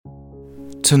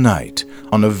tonight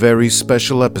on a very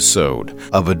special episode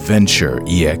of Adventure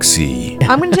EXE.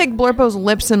 I'm going to take Blorpo's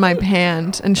lips in my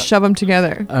hand and shove them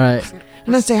together. All right.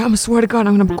 And I say, I swear to God,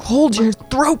 I'm going to hold your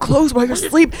throat closed while you're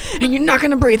asleep, and you're not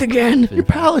going to breathe again. Your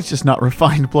palate's just not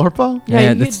refined, Blorpo.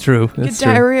 Yeah, you that's get- true. Get That's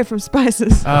true. diarrhea from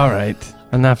spices. All right.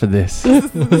 Enough of this.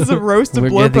 This is a roast of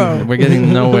Blorpo. We're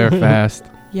getting nowhere fast.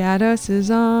 Yados is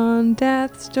on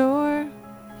death's door.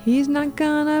 He's not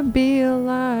gonna be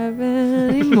alive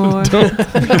anymore. Don't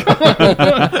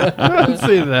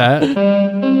say that.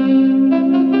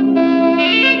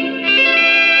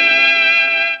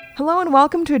 Hello and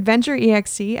welcome to Adventure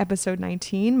EXE, episode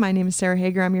 19. My name is Sarah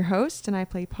Hager. I'm your host, and I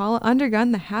play Paula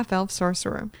Undergun, the half-elf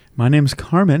sorcerer. My name's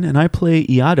Carmen, and I play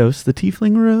Iados, the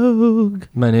tiefling rogue.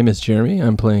 My name is Jeremy.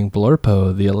 I'm playing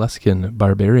Blorpo, the Aluskan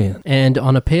barbarian. And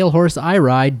on a pale horse I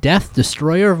ride, Death,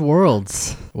 Destroyer of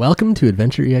Worlds. Welcome to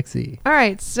Adventure EXE. All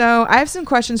right, so I have some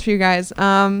questions for you guys.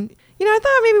 I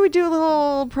thought maybe we'd do a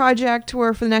little project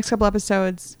where for the next couple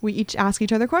episodes, we each ask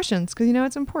each other questions because,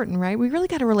 it's important, right? We really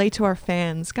got to relate to our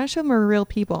fans. Got to show them we're real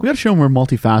people. We got to show them we're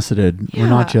multifaceted. Yeah. We're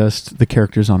not just the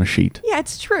characters on a sheet. Yeah,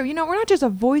 it's true. We're not just a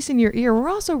voice in your ear. We're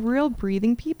also real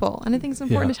breathing people. And I think it's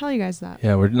important to tell you guys that.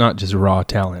 Yeah, we're not just raw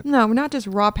talent. No, we're not just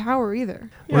raw power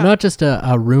either. We're not just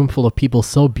a room full of people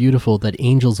so beautiful that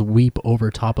angels weep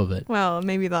over top of it. Well,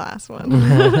 maybe the last one.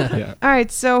 Yeah. All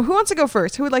right, so who wants to go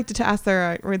first? Who would like to ask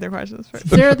read their questions first?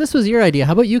 Sarah, this was your idea.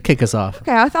 How about you kick us off?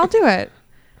 Okay, I'll do it.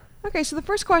 Okay, so the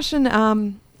first question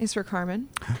is for Carmen.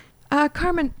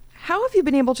 Carmen, how have you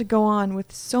been able to go on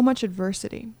with so much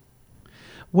adversity?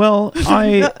 Well,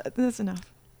 That's enough.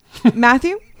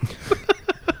 Matthew?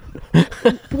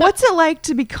 What's it like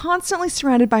to be constantly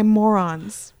surrounded by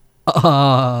morons?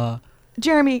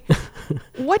 Jeremy,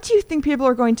 what do you think people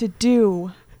are going to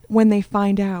do when they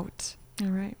find out? All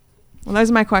right. Well, those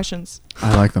are my questions.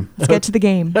 I like them. Let's get to the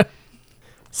game.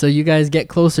 So you guys get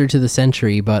closer to the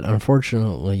sentry, but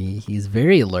unfortunately, he's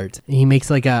very alert. He makes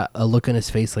like a look on his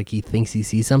face like he thinks he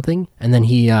sees something, and then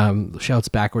he shouts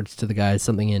backwards to the guys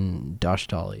something in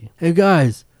Dashtali. Hey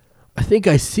guys, I think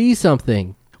I see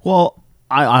something. Well,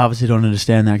 I obviously don't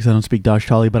understand that because I don't speak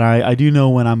Dashtali, but I do know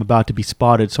when I'm about to be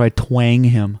spotted, so I twang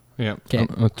him. Yeah. 'Kay.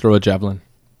 I'll throw a javelin.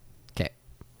 Okay.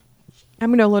 I'm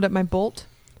going to load up my bolt.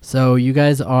 So you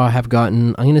guys have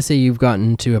gotten, I'm going to say you've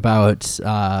gotten to about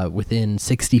within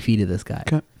 60 feet of this guy.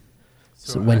 Okay.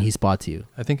 So when he spots you.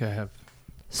 I think I have.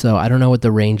 So I don't know what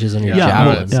the range is on your Yeah,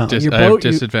 javelin. yeah. Your I have bow-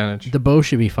 disadvantage. The bow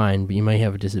should be fine, but you might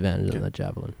have a disadvantage on that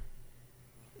javelin.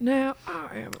 Now,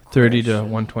 I have a 30 to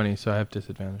question. 120, so I have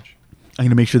disadvantage. I'm going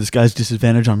to make sure this guy's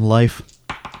disadvantage on life.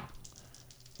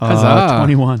 Huzzah.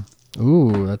 21.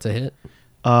 Ooh, that's a hit.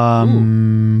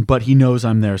 But he knows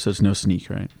I'm there, so it's no sneak,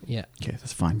 right? Yeah. Okay,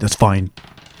 that's fine. That's fine.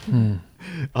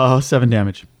 7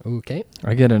 damage. Okay.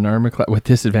 I get an armor class with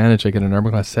disadvantage. I get an armor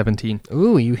class 17,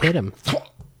 Ooh, you hit him.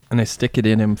 and I stick it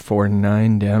in him for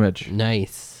 9 damage.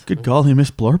 Nice. Good golly,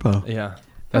 Miss Blorpo. Yeah,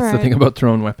 that's the Alright. thing about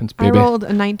throwing weapons, I baby. rolled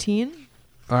a 19.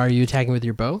 Are you attacking with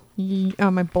your bow?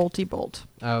 My bolty bolt.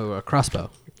 Oh, a crossbow.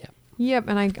 Yeah. Yep,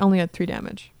 and I only had 3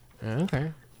 damage.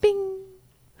 Okay. Bing.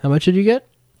 How much did you get?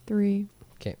 3.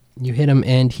 Okay. You hit him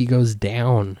and he goes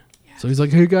down. So he's like,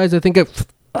 hey guys, I think I...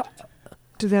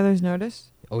 Do the others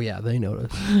notice? Oh yeah, they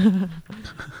notice.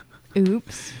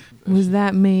 Oops. Was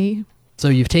that me? So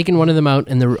you've taken one of them out,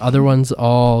 and the other ones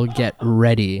all get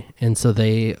ready, and so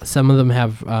some of them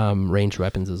have ranged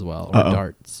weapons as well, or Uh-oh.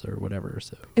 darts or whatever.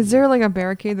 So Is there like a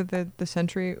barricade that the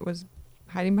sentry was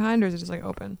hiding behind, or is it just like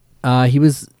open?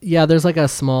 there's like a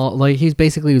small, like he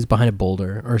was behind a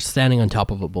boulder or standing on top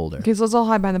of a boulder. Okay, so let's all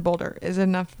hide behind the boulder. Is it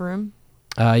enough room?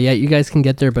 Yeah, you guys can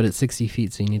get there, but it's 60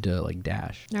 feet, so you need to like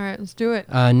dash. All right, let's do it.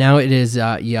 Now it is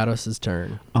Iados'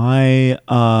 turn. I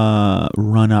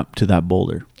run up to that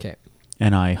boulder. Okay.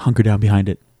 And I hunker down behind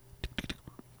it.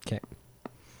 Okay.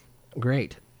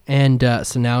 Great. And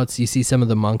so now you see some of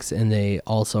the monks, and they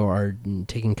also are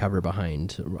taking cover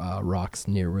behind rocks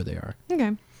near where they are.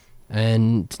 Okay.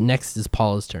 And next is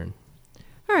Paula's turn.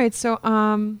 All right, so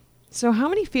how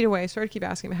many feet away? Sorry to keep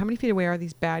asking, but how many feet away are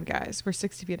these bad guys? We're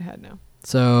 60 feet ahead now.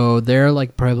 So they're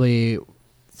like probably...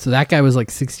 So that guy was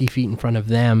like 60 feet in front of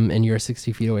them, and you're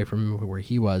 60 feet away from where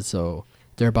he was, so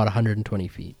they're about 120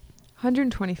 feet.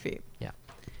 120 feet. Yeah.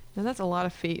 Now that's a lot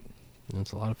of feet.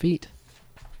 That's a lot of feet.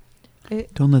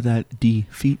 Don't let that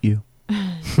defeat you.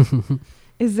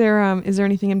 Is there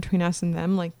anything in between us and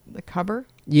them, like the cover?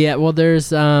 Yeah, well,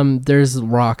 there's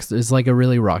rocks. There's like a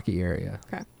really rocky area.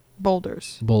 Okay.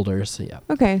 Boulders. Boulders, yeah.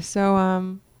 Okay, so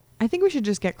I think we should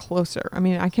just get closer. I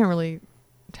mean, I can't really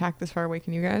attack this far away.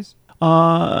 Can you guys?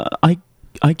 I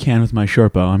can with my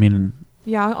short bow. I mean,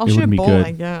 Yeah, I'll It shoot a wouldn't be bolt, good.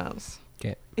 I guess.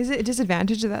 Okay. Is it a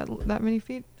disadvantage of that many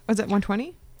feet? Was it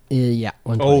 120? Yeah.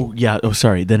 120. Oh yeah. Oh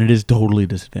sorry. Then it is totally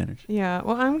disadvantage. Yeah.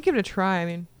 Well, I'm gonna give it a try. I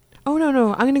mean, oh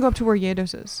no, I'm gonna go up to where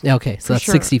Yados is. Yeah, okay, so For that's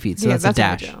sure. 60 feet. So Yeah, that's a what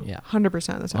I dash. do. Yeah.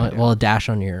 100%. That's what I do. Well, a dash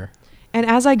on your. And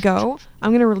as I go,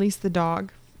 I'm gonna release the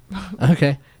dog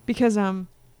Okay. because I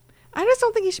just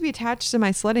don't think he should be attached to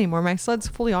my sled anymore. My sled's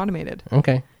fully automated,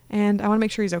 Okay. and I want to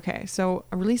make sure he's okay. So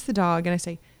I release the dog and I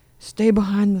say, "Stay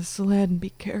behind the sled and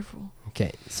be careful."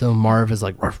 Okay. So Marv is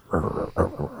like.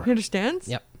 He understands?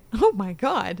 Yep. Oh my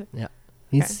god. Yeah.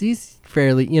 He's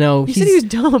fairly, you He said he was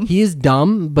dumb. He is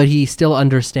dumb, but he still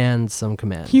understands some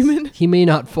commands. Human? He may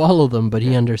not follow them, but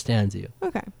he understands you.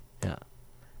 Okay. Yeah.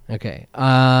 Okay. So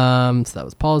that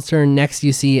was Paul's turn. Next,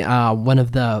 you see one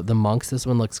of the monks. This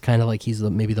one looks kind of like he's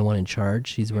maybe the one in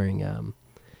charge. He's wearing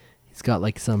he's got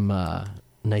like some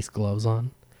nice gloves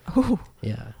on. Oh,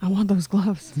 Yeah. I want those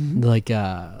gloves. Like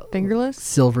Fingerless?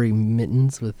 silvery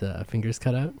mittens with fingers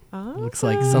cut out. Oh. Looks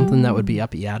like something that would be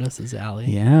up Yados' alley.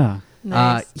 Yeah.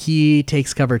 Nice. He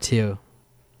takes cover too,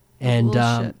 and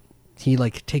Bullshit. he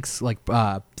like takes like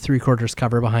 3/4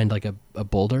 cover behind like a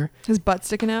boulder, His butt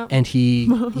sticking out. and he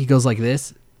goes like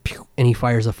this, pew, and he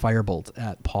fires a firebolt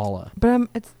at Paula. But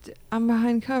I'm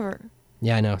behind cover.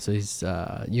 Yeah, I know. So he's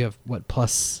you have what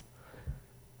plus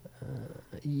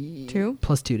 2?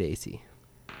 plus 2 to AC,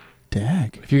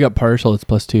 Dag. If you got partial, it's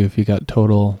 +2. If you got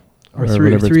total or whatever,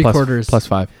 it's three plus- quarters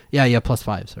 +5. Yeah,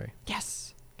 +5. Sorry.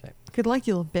 Yes. Okay. Good luck,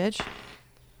 you little bitch.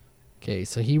 Okay,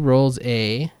 so he rolls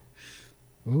a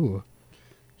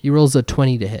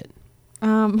 20 to hit.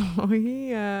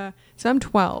 So I'm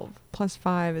 12 plus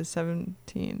 5 is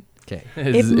 17. Okay.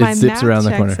 If It my zips math around the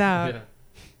checks corner. out,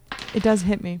 it does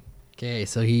hit me. Okay,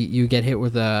 so you get hit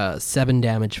with a 7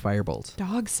 damage firebolt.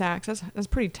 Dog sacks. That's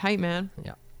pretty tight, man.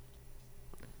 Yeah.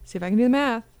 See if I can do the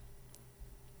math.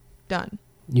 Done.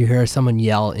 You hear someone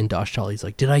yell in Dashtal. He's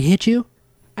like, "Did I hit you?"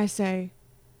 I say,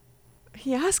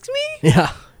 he asked me?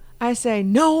 Yeah. I say,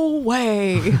 no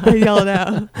way. I yell it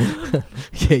out.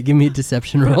 Okay, give me a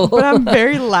deception roll. But I'm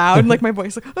very loud. And like my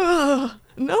voice like,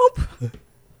 nope.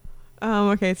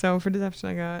 Okay, so for deception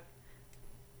I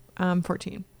got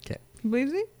 14. Okay. He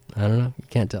believes me? I don't know. You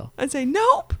can't tell. I'd say,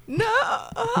 nope, no.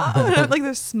 And like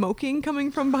there's smoking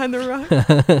coming from behind the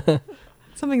rock.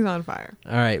 Something's on fire.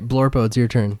 All right, Blorpo, it's your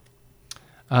turn.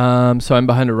 So I'm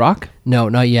behind a rock. No,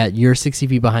 not yet. You're 60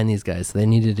 feet behind these guys, so they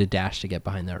needed a dash to get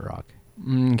behind that rock.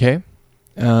 Okay.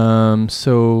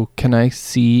 So can I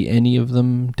see any of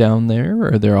them down there,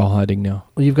 or they're all hiding now?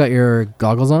 Well, you've got your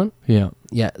goggles on? Yeah.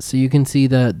 Yeah, so you can see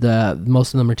the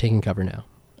most of them are taking cover now.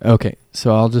 Okay.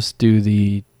 So I'll just do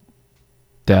the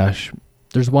dash.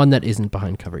 There's one that isn't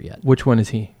behind cover yet. Which one is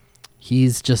he?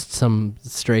 He's just some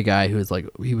stray guy who is like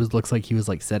looks like he was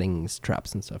like setting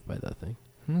traps and stuff by that thing.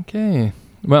 Okay.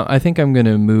 Well, I think I'm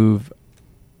gonna move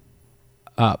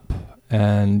up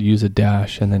and use a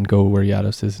dash, and then go where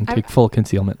Yados is and take full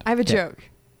concealment. I have a Okay. joke.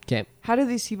 Okay. How do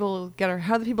these people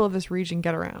how do the people of this region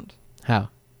get around? How?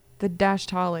 The dash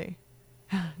tolly.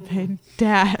 They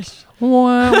dash.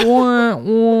 Wah, wah,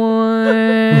 wah.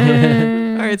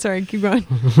 All right, sorry, keep going.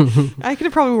 I could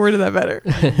have probably worded that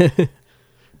better.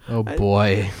 Oh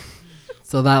boy.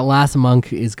 So that last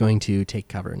monk is going to take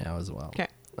cover now as well. Okay.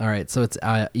 All right, so it's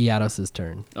Iados'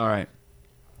 turn. All right.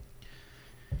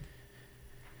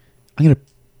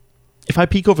 If I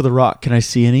peek over the rock, can I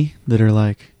see any that are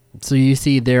like? So you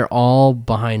see they're all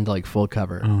behind like full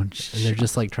cover. Oh, and they're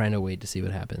just like trying to wait to see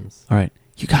what happens. All right.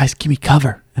 You guys, give me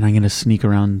cover, and I'm gonna sneak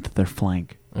around to their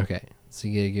flank. Okay. So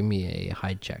you gotta give me a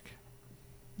hide check.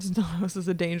 This is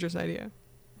a dangerous idea.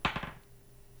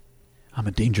 I'm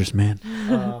a dangerous man.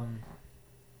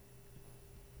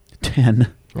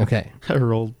 10. Okay. I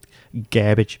rolled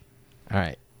garbage. All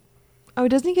right. Oh,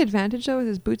 doesn't he get advantage though with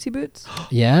his bootsy boots?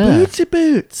 Yeah. Bootsy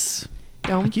boots.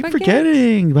 Don't I keep forget.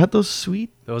 forgetting about those sweet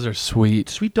Those are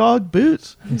sweet. dog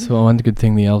boots. That's one good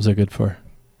thing the elves are good for.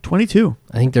 22.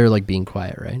 I think they're like being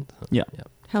quiet, right? Yeah.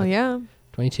 Hell yeah.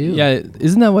 22. Yeah,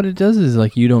 isn't that what it does? Is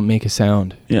like you don't make a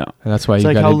sound, Yeah. and that's why It's you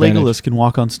like got how advantage. Legolas can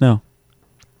walk on snow.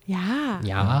 Yeah.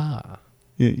 Yeah.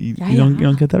 You Yeah, don't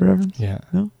yeah. get that reference? Yeah.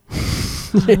 No?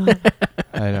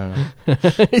 I don't know.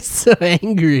 He's so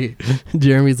angry.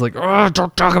 Jeremy's like, oh,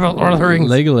 don't talk about Lord of the Rings.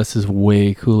 Legolas is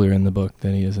way cooler in the book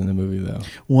than he is in the movie, though.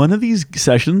 One of these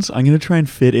sessions, I'm going to try and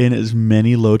fit in as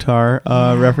many Lotar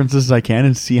references as I can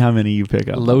and see how many you pick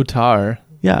up. Lotar.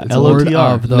 Yeah, It's Lord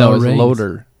L-O-T-R. of the No, it's Rings.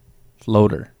 Loader. It's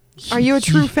Loader. Are you a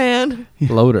true fan?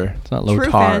 Loader. It's not True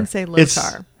Lotar. fans say It's-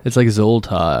 Lotar. It's like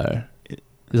Zoltar. It's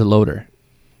a Loader.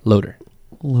 Loader.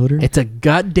 Loader? It's a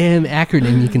goddamn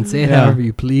acronym. You can say it Yeah. however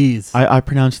you please. I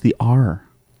pronounce the R.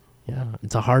 Yeah,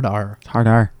 it's a hard R. Hard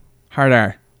R. Hard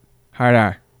R. Hard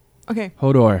R. Okay.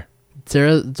 Hodor.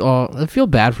 Sarah, I feel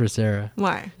bad for Sarah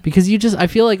Why? because I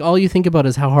feel like all you think about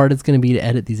is how hard it's going to be to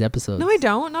edit these episodes. No, I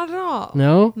don't. Not at all.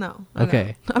 No? No. I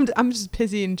Okay. don't. I'm just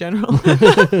pissy in general.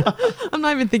 I'm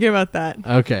not even thinking about that.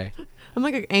 Okay. I'm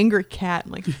like an angry cat.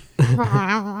 I'm like,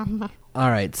 it All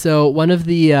right. So one of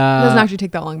the doesn't actually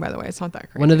take that long, by the way. It's not that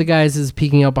crazy. one of the guys is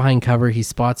peeking out behind cover. He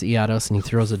spots Iados and he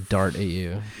throws a dart at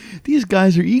you. These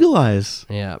guys are eagle eyes.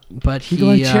 Yeah, but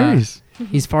Eagle eye cherries.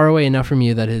 he's far away enough from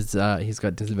you that he's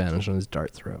got disadvantage on his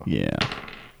dart throw. Yeah.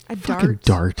 a Fucking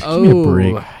dart. dart. Give me a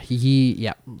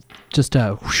break. Just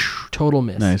a whoosh, total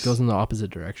miss. Nice. Goes in the opposite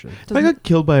direction. If I got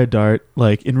killed by a dart,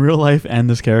 like in real life and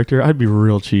this character, I'd be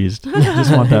real cheesed.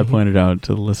 Just want that pointed out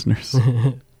to the listeners.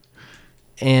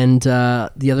 And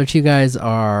the other two guys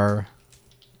are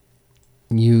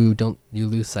you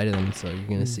lose sight of them, so you're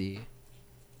gonna see.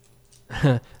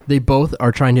 They both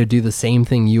are trying to do the same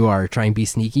thing you are, try and be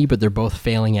sneaky, but they're both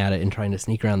failing at it and trying to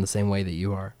sneak around the same way that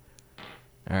you are.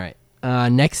 All right.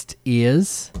 Next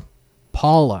is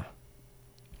Paula.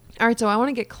 All right, so I want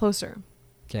to get closer.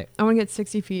 Okay. I want to get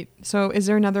 60 feet. So is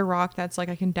there another rock that's like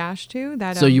I can dash to?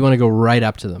 That So you want to go right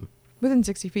up to them? within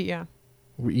 60 feet? Yeah.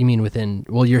 You mean within?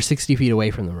 Well, you're 60 feet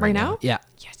away from them Right now. now? Yeah.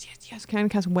 Yes. Can I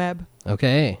cast web?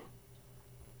 Okay.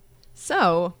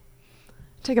 So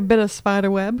take a bit of spider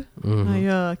web.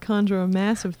 Mhm. I conjure a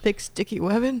massive, thick, sticky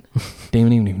webbing. Ding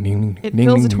ding ding ding. It ding,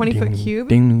 fills a ding, 20-foot ding, cube.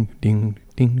 Ding ding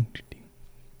ding ding.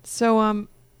 So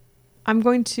I'm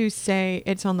going to say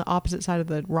it's on the opposite side of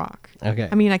the rock. Okay.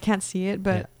 I mean, I can't see it,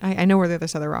 but I know where the other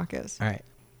side of the rock is. All right.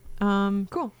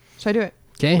 Cool. So I do it.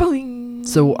 Okay. Boing.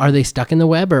 So are they stuck in the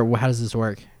web, or how does this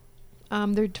work?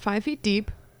 They're 5 feet deep.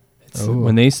 So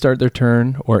when they start their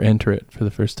turn or enter it for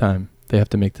the first time, they have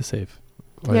to make the save.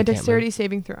 Or Yeah, they can't dexterity move?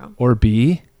 saving throw. Or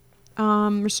B.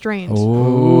 Restrained.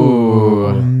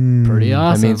 Oh. Pretty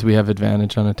awesome. That means we have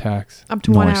advantage on attacks. Up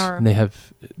to 1 Nice. hour. And they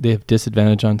have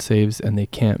disadvantage on saves and they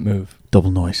can't move.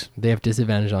 Double noise. They have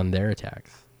disadvantage on their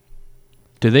attacks.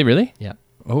 Do they really? Yeah.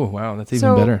 Oh wow, that's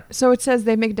even better. So it says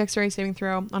they make a dexterity saving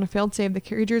throw. On a failed save, the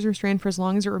creature is restrained for as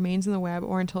long as it remains in the web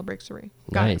or until it breaks free.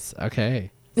 Got it. Nice.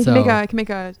 Okay. It So, can make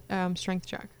a strength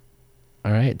check.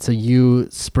 all right. So you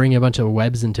spring a bunch of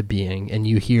webs into being, and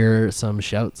you hear some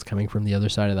shouts coming from the other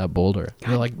side of that boulder.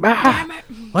 You're like, Damn it.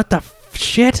 what the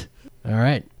shit? All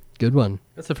right. Good one.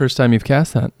 That's the first time you've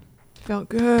cast that. Felt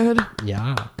good.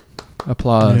 Yeah.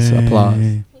 Applause. Yay.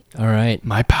 Applause. All right.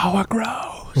 My power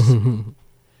grows.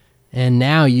 And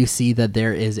now you see that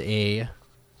there is the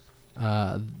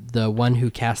one who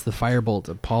cast the firebolt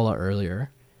at Paula earlier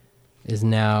is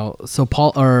now, so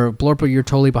Blorpo, you're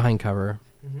totally behind cover.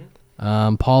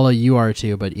 Paula, you are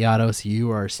too, but Iados,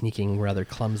 you are sneaking rather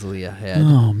clumsily ahead.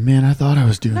 Oh man, I thought I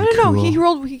was doing No. cool. He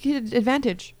rolled. He did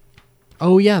advantage.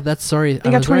 Oh yeah, that's sorry. He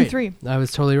got 23. I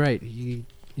was totally right.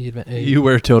 You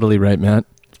were totally right, Matt.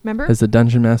 Remember? As the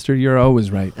dungeon master, you're always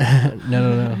right.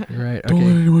 No. You're right. Don't let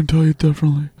Okay. anyone tell you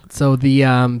differently. So the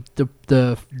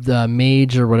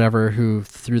mage or whatever who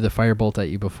threw the firebolt at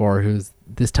you before, who's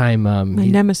this time My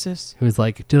nemesis. who was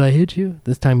like, "Did I hit you?"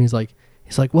 This time he's like,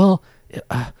 "Well,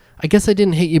 I guess I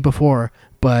didn't hit you before,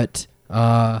 but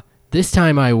this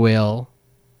time I will."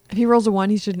 If he rolls a 1,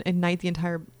 he should ignite the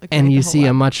entire. And you see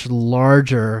a much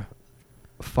larger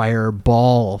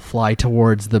fireball fly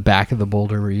towards the back of the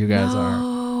boulder where you guys are.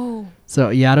 So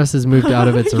Iados has moved out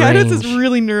of its range. Iados is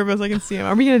really nervous. I can see him.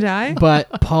 Are we gonna die? But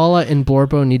Paula and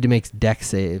Blorpo need to make dex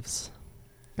saves.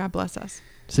 God bless us.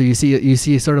 So you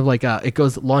see sort of like it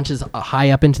launches high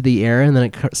up into the air, and then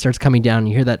it starts coming down. And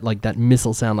you hear that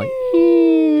missile sound like.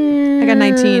 I got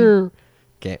 19.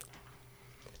 Okay.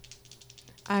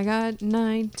 I got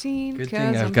 19. Good 'cause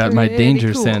thing I've I'm got my pretty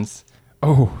danger cool. sense.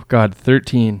 Oh God,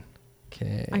 13.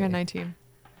 Okay. I got 19.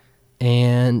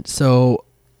 And so,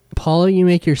 Paula, you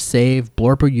make your save.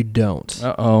 Blorpo, you don't.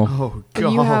 Uh oh. Oh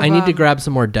But you have, I need to grab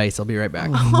some more dice. I'll be right back.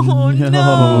 Oh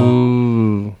no!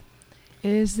 Ooh.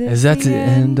 Is this Is that the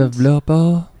end of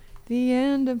Blorpo? The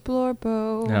end of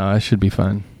Blorpo. No, that should be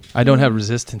fun. I don't have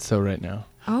resistance though right now.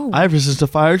 Oh. I resist the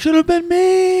fire. Should have been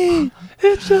me.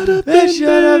 It should have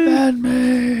been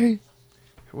me.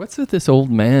 What's with this old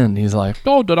man? He's like,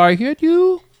 oh, did I hit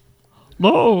you?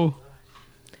 No.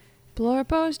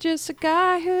 Blorpo's just a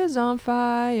guy who's on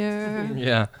fire.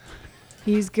 Yeah.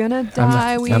 He's gonna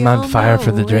die. I'm on fire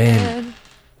for the drain.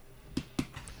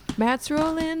 Matt's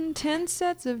rolling 10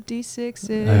 sets of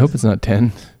D6s. I hope it's not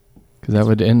 10, because that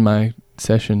would end my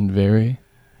session very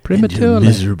prematurely.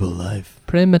 Miserable life.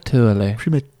 Prematurely.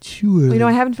 Prematurely. Well,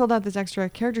 I haven't filled out this extra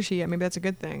character sheet yet. Maybe that's a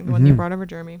good thing. The one you Mhm. brought over,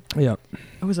 Jeremy. Yeah.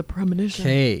 It was a premonition.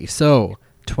 Okay, so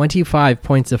 25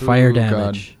 points of fire Ooh, God.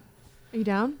 damage. Are you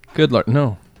down? Good luck.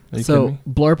 No. Are you So kidding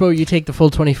me? Blorpo, you take the full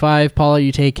 25. Paula,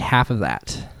 you take half of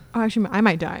that. Oh, actually, I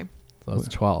might die. So that's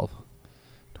 12.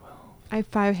 I have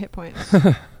 5 hit points.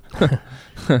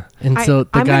 And so the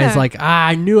I'm guy's gonna- like,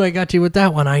 I knew I got you with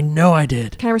that one. I know I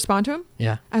did. Can I respond to him?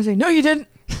 Yeah. I say, no, you didn't.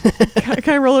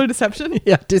 Can I roll a deception?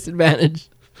 Yeah, disadvantage.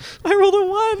 I rolled a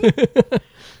 1.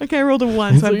 Okay, I rolled a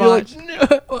 1, so I you're botched. like,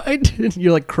 no, I didn't.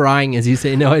 You're like crying as you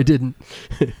say, no, I didn't.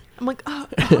 I'm like, oh.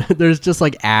 There's just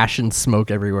like ash and smoke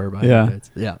everywhere by Yeah. you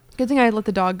guys. Yeah. Good thing I let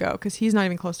the dog go because he's not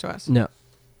even close to us. No.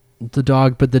 The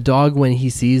dog, when he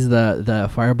sees the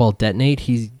fireball detonate,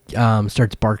 he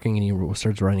starts barking and he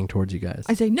starts running towards you guys.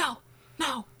 I say, no.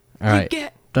 All right.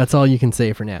 Get. That's all you can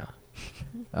say for now.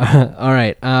 All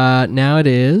right. Now it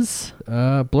is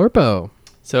Blorpo.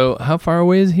 So how far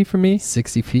away is he from me?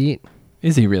 60 feet.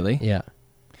 Is he really? Yeah.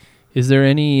 Is there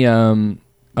any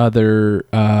other?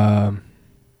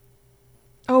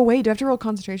 Oh, wait, do I have to roll a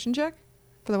concentration check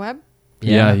for the web?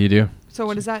 Yeah, you do. So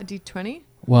what is that, D20?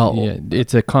 Well, Yeah,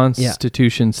 it's a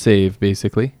Constitution save,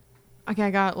 basically. Okay,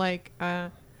 I got like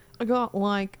 13.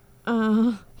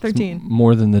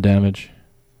 More than the damage.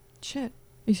 Shit.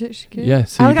 You said she could? Yeah.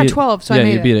 So I you only got beat- 12, so yeah, I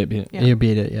made you it. beat it. Beat it. Yeah. you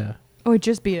beat it. Yeah. Oh, I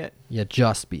just beat it. Yeah,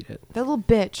 just beat it. That little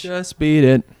bitch. Just beat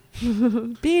it.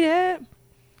 Beat it.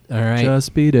 All right.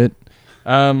 Just beat it.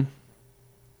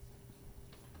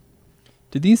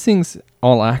 Did these things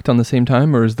all act on the same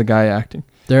time, or is the guy acting?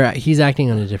 He's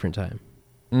acting on a different time.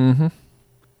 Mm-hmm.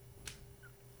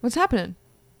 What's happening?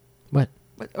 What?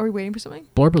 Are we waiting for something?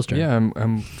 Blorpo's turn. Yeah,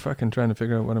 I'm fucking trying to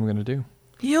figure out what I'm gonna do.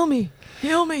 Heal me.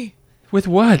 Heal me. With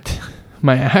what?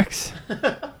 My axe?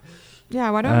 Yeah,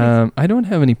 why don't I don't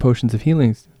have any potions of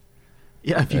healings.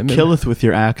 Yeah, if you I mean- killeth with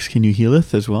your axe, can you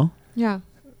healeth as well? we? Yeah.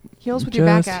 Heals with your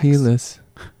back axe. Heal us.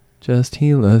 Just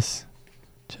heal us.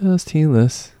 Just heal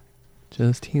us.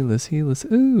 Just heal us. Heal us.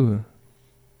 Ooh.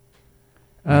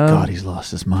 My God, he's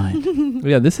lost his mind.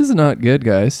 Yeah, this is not good,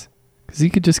 guys. Because he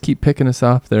could just keep picking us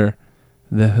off there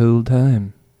the whole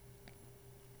time.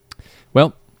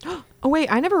 Well. Oh,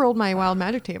 wait, I never rolled my wild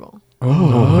magic table.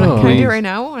 Oh. Can I do it right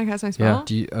now when I cast my spell?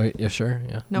 Do you? Yeah, sure.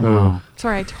 Yeah. No. Oh.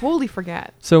 Sorry, I totally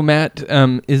forget. So, Matt,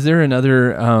 is there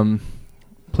another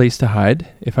place to hide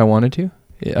if I wanted to?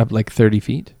 Up like 30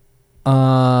 feet?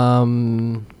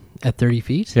 At 30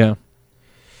 feet? Yeah.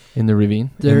 In the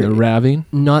ravine? There- In the ravine?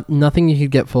 Nothing you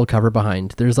could get full cover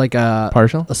behind. There's like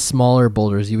Partial? a smaller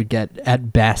boulders. You would get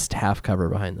at best half cover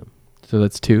behind them. So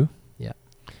that's 2? Yeah.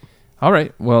 All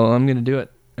right. Well, I'm going to do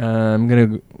it. I'm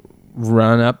going to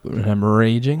run up and I'm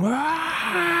raging.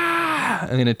 I'm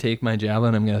going to take my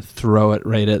javelin. I'm going to throw it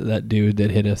right at that dude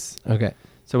that hit us. Okay.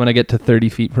 So when I get to 30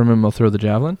 feet from him, I'll throw the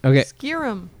javelin. Okay. Skewer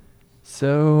him.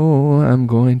 So I'm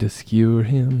going to skewer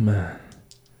him.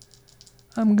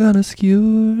 I'm going to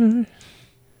skewer.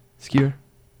 Skewer.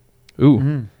 Ooh.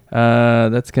 Mhm.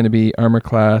 That's going to be armor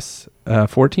class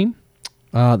 14.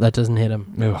 That doesn't hit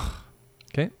him. Ugh.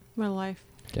 What a life.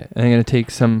 And I'm going to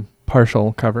take some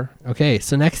partial cover. Okay.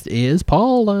 So next is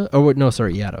Paul. Oh no,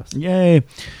 sorry, Yados. Yay.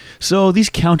 So these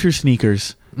counter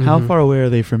sneakers, how Mhm. far away are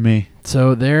they from me?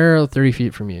 So they're 30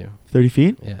 feet from you. 30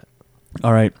 feet? Yeah.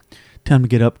 All right. Time to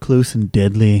get up close and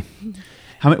deadly.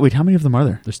 How many of them are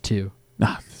there? There's 2.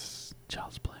 Ah, this is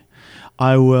child's play.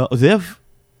 I will. They have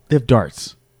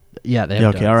darts. Yeah. They Yeah,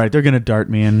 have okay, all right. They're going to dart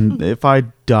me. And if I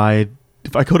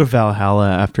go to Valhalla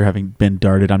after having been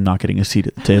darted, I'm not getting a seat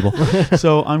at the table.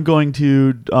 So I'm going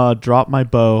to drop my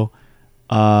bow,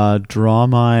 draw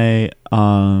my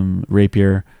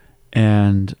rapier,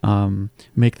 and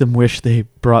make them wish they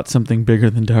brought something bigger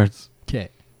than darts. Okay.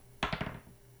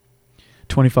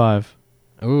 25.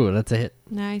 Ooh, that's a hit.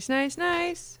 Nice, nice,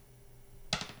 nice.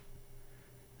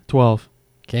 12.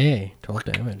 Okay. 12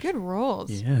 damage. Good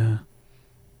rolls. Yeah.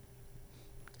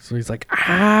 So he's like,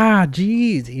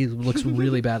 jeez. He looks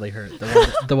really badly hurt.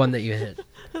 The one that you hit.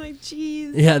 I'm like,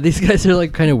 jeez. Yeah, these guys are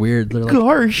like kind of weird. They're like,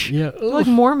 Gosh. yeah, They're like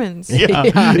Mormons. yeah,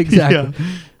 exactly. Yeah.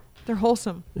 They're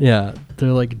wholesome. Yeah,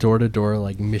 they're like door to door,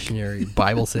 like missionary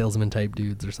Bible salesman type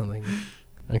dudes or something.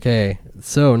 Okay,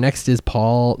 so next is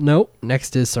Paul. Nope,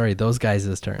 next is those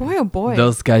guys' turn. Boy, oh boy.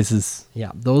 Those guys is...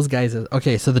 Yeah, those guys.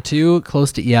 Okay, so the 2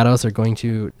 close to Iados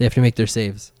are they have to make their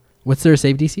saves. What's their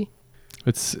save DC?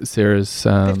 It's Sarah's...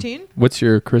 15? What's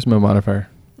your charisma modifier?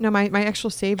 No, my actual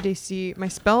save DC, my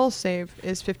spell save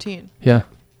is 15. Yeah.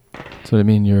 That's what I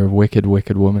mean. You're a wicked,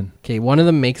 wicked woman. Okay, one of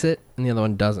them makes it and the other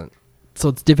one doesn't. So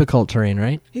it's difficult terrain,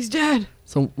 right? He's dead.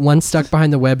 So one's stuck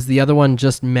behind the webs, the other one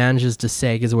just manages to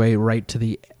sag his way right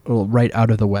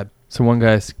out of the web. So one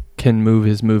guy can move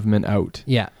his movement out.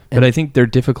 Yeah. But I think they're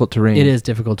difficult terrain. It is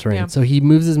difficult terrain. Yeah. So he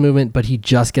moves his movement, but he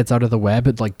just gets out of the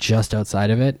web, like just outside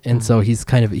of it. And so he's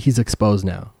exposed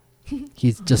now.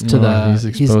 He's just to No, he's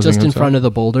he's exposing just in himself. front of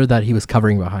the boulder that he was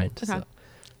covering behind. Okay. So.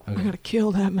 I gotta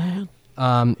kill that man.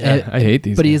 Yeah, I hate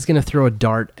these. But guys. he's gonna throw a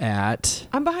dart at.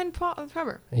 I'm behind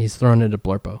Trevor. He's throwing it at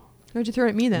Blorpo. Why'd you throw it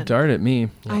at me then? dart at me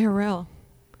IRL.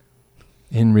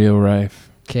 in real life.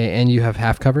 Okay, and you have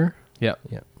half cover. Yep.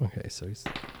 Yeah. Okay, so he's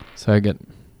So I get.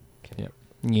 Yep.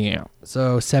 Yeah.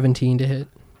 so 17 to hit.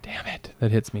 Damn it.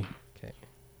 That hits me. Okay.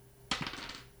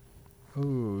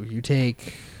 Ooh, you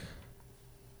take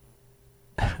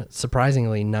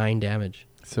surprisingly 9 damage.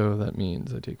 So that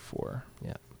means I take 4.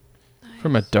 Yeah.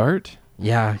 From a dart?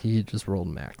 Yeah, he just rolled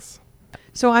max.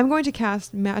 So I'm going to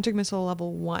cast Magic Missile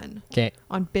level 1 Okay.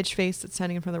 on bitch face that's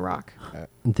standing in front of the rock.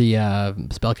 The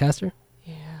spellcaster.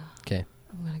 Yeah. Okay.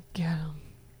 I'm gonna get him.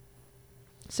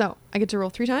 So I get to roll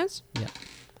 3 times. Yeah.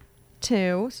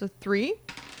 2, so 3,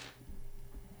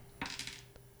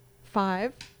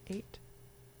 5, 8,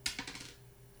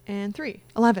 and 3,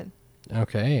 11.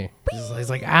 Okay. He's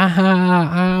like,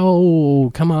 ah,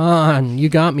 ow, come on, you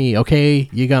got me. Okay,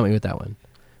 you got me with that one.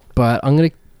 But I'm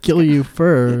gonna kill you These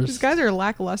first. guys are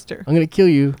lackluster. I'm gonna kill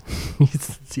you.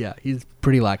 He's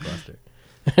pretty lackluster.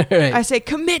 All right. I say,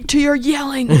 commit to your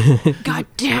yelling. God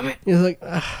damn it. He's like,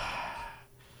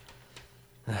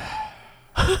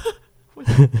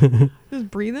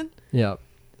 Just breathing. yeah.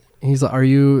 He's like, are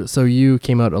you? So you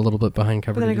came out a little bit behind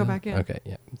cover. But then to I go do back that? in. Okay,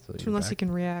 yeah. So you're Unless back. he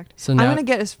can react. So I'm now- going to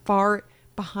get as far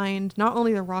behind not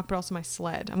only the rock, but also my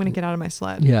sled. I'm going to get out of my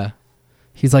sled. Yeah.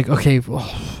 He's like, okay.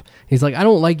 He's like, I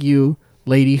don't like you,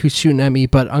 lady, who's shooting at me,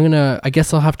 but I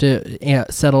guess I'll have to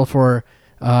settle for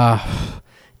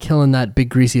killing that big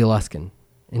greasy Alaskan.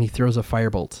 And he throws a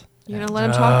firebolt. You going to let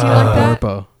him talk to you like that?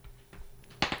 Blorpo.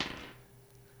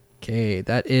 Okay,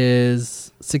 that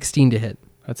is 16 to hit.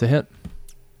 That's a hit.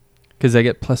 Because I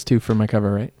get +2 for my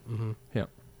cover, right? Mm-hmm. Yep.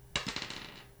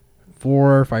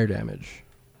 4 fire damage.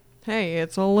 Hey,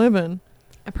 it's a living.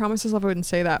 I promised myself I wouldn't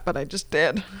say that, but I just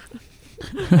did.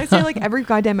 I say like every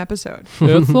goddamn episode.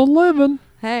 It's 11.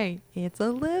 Hey, it's a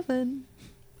living.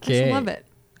 I Okay. just love it.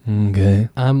 Okay.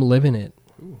 I'm living it.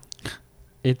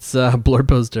 It's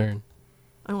Blorpo's turn.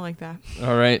 I don't like that.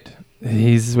 All right.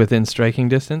 He's within striking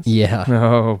distance? Yeah.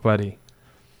 Oh, buddy.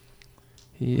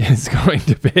 He is going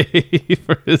to pay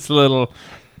for his little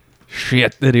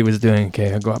shit that he was doing.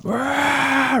 Okay, I'll go up.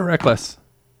 Reckless.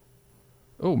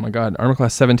 Oh, my God. Armor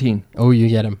class 17. Oh, you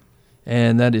get him.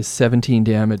 And that is 17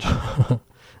 damage. All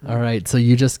right, so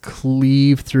you just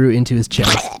cleave through into his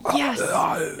chest. Yes.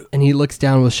 And he looks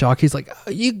down with shock. He's like, oh,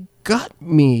 you got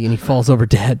me. And he falls over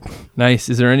dead. Nice.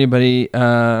 Is there anybody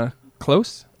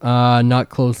close? Not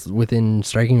close within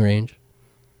striking range.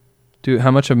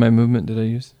 How much of my movement did I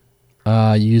use?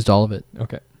 You used all of it.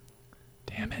 Okay.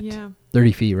 Damn it. Yeah.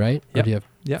 30 feet, right? Or Yep. do you have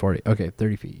Yep. 40? Okay,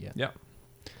 30 feet, yeah. Yeah.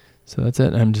 So that's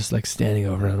it. I'm just like standing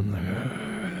over him.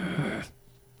 Like,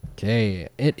 Okay,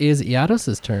 it is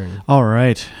Iados' turn. All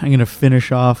right, I'm gonna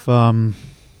finish off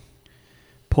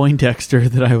Poindexter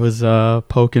that I was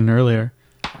poking earlier.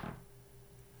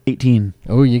 18,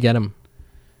 Oh, you get him.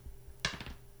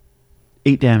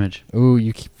 8 damage. Oh,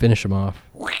 you finish him off.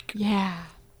 Yeah.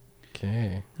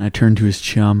 Okay. And I turn to his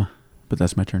chum, but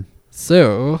that's my turn.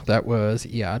 So that was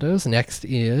Iados. Next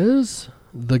is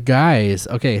the guys.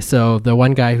 Okay, so the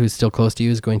one guy who's still close to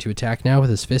you is going to attack now with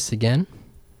his fists again.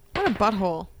 What a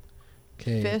butthole.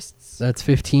 Okay. Fists. That's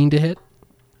 15 to hit.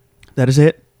 That is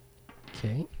it.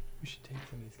 Okay. we should take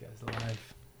some of these guys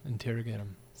alive. Interrogate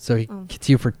them. So he Oh. hits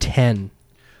you for 10.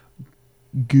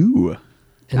 Goo.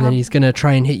 And then he's going to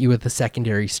try and hit you with a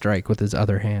secondary strike with his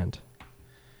other hand.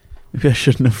 Maybe I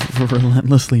shouldn't have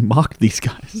relentlessly mocked these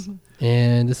guys.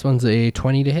 And this one's a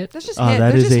 20 to hit. That's just that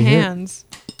They're is just a hit. hands.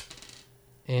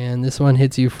 And this one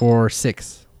hits you for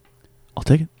 6. I'll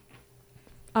take it.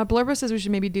 Blurbo says we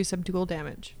should maybe do some dual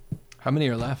damage. How many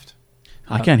are left?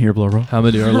 I can't hear Blorbo. How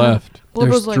many are left? There's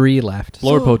Blurbo's like, 3 left.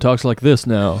 Blorpo talks like this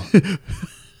now.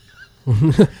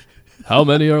 How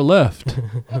many are left?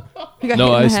 he got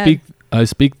No, hit in the head.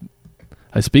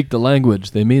 I speak the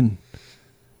language. They mean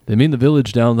the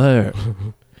village down there.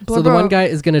 So the Blurbo- one guy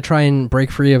is going to try and break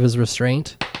free of his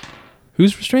restraint,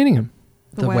 Who's restraining him?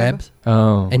 The the web. webs,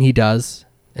 Oh. and he does.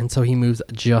 And so he moves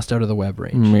just out of the web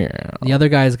range. Meow. The other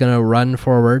guy is going to run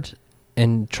forward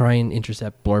and try and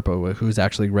intercept Blorpo, who's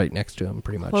actually right next to him,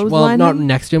 pretty much. Well, Clothesline not him?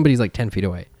 next to him, but he's like 10 feet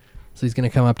away. So he's going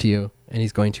to come up to you, and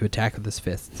he's going to attack with his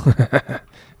fists.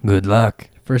 Good luck.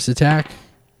 First attack.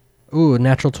 Ooh,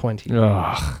 natural 20.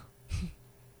 Ugh.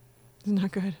 It's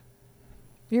not good.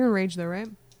 You're in rage though, right?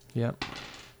 Yep.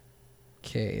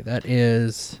 Okay, that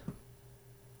is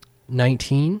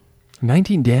 19.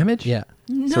 19 damage? Yeah.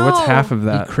 So what's half of He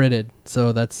that? critted,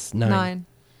 so that's 9. 9.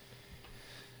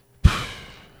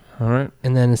 All right.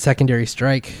 And then a secondary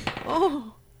strike.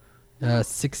 Oh.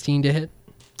 16 to hit.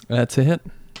 That's a hit.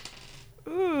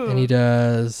 Ooh. And he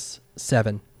does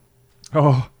 7.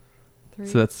 Oh. 3.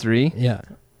 So that's 3. Yeah.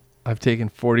 I've taken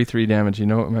 43 damage. You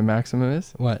know what my maximum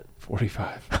is? What?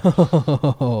 45.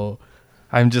 Oh.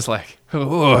 I'm just like,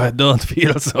 oh, I don't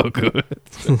feel so good.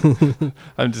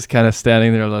 I'm just kind of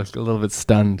standing there like a little bit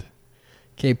stunned.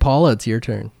 Okay, Paula, it's your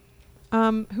turn.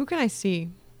 Who can I see?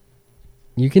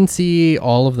 You can see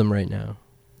all of them right now.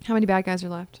 How many bad guys are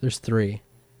left? There's 3.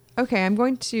 Okay, I'm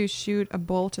going to shoot a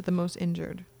bolt at the most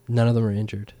injured. None of them are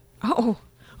injured. Oh.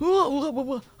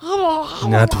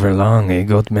 Not for long, eh,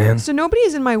 goat man? So nobody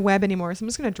is in my web anymore, so I'm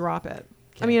just going to drop it.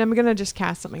 I mean, I'm going to just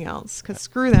cast something else, because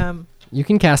screw them. You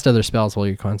can cast other spells while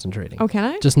you're concentrating. Oh, can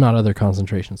I? Just not other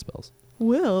concentration spells.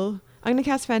 Will. I'm going to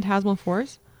cast Phantasmal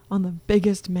Force on the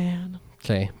biggest man.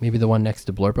 Okay, maybe the one next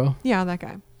to Blurbo? Yeah, that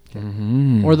guy.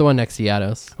 Mm-hmm. Or the one next to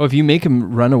Yados. Oh, if you make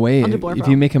him run away, I'll do if Blurbo.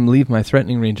 you make him leave my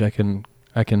threatening range, I can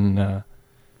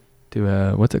do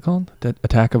a, what's it called?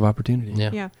 Attack of opportunity. Yeah.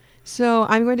 Yeah. So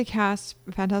I'm going to cast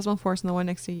Phantasmal Force on the one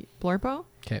next to Blurbo.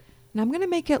 Okay. And I'm going to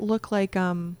make it look like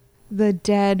the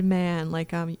dead man,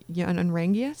 like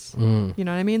Unrangius. Mm. You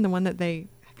know what I mean? The one that they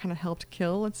kind of helped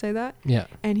kill, let's say that. Yeah.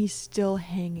 And he's still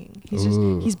hanging.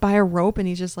 Ooh. He's by a rope, and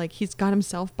he's just like, he's got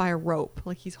himself by a rope.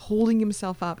 Like he's holding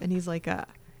himself up, and he's like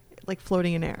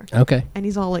floating in air. Okay. And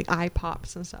he's all like eye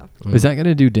pops and stuff. Mm. Is that going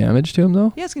to do damage to him,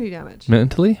 though? Yeah, it's going to do damage.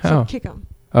 Mentally? So How? kick him.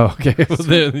 Oh, okay. Well,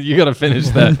 then you got to finish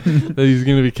that. That he's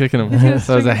going to be kicking him. He's gonna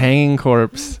So as a swing- hanging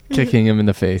corpse, kicking him in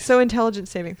the face. So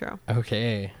intelligence saving throw.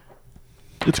 Okay.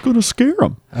 It's gonna scare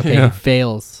him. Okay, Yeah.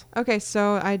 fails. Okay,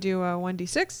 so I do a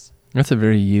 1d6. That's a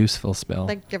very useful spell.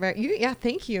 Like, yeah,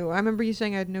 thank you. I remember you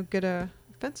saying I had no good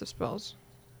offensive spells.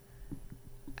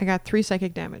 I got 3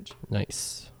 psychic damage.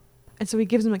 Nice. And so he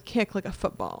gives him a kick like a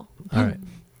football. All right.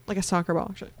 Like a soccer ball.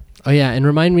 Actually. Oh, yeah, and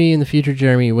remind me in the future,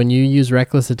 Jeremy, when you use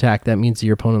Reckless Attack, that means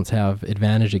your opponents have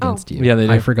advantage against you. Yeah, they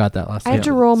do. I forgot that last I time. have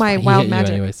to roll my He wild hit you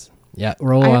magic. anyways. Yeah,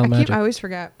 roll wild magic. I always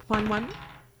forget. One, one.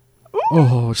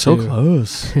 Oh, so Two.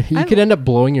 close. You I- could end up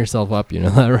blowing yourself up, you know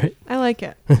that, right? I like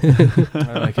it.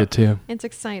 I like it too. It's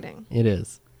exciting. It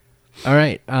is. All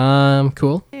right,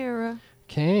 cool. Era.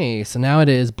 Okay, so now it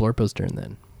is Blorpo's turn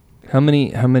then. How many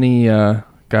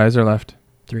guys are left?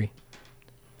 3.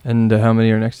 And how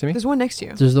many are next to me? There's one next to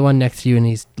you. There's the one next to you, and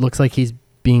he looks like he's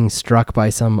being struck by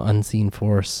some unseen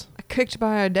force. Kicked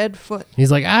by a dead foot.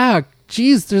 He's like,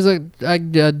 jeez, there's a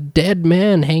dead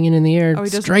man hanging in the air Oh, he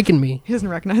doesn't- striking me. He doesn't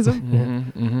recognize him.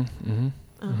 Mm-hmm, mm-hmm, mm-hmm,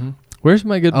 Oh. mm-hmm. Where's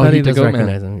my good Oh, buddy, he the does goat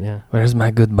recognize man? him, yeah. Where's my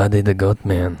good buddy, the goat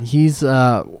man? He's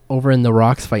over in the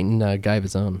rocks fighting a guy of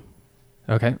his own.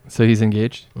 Okay, so he's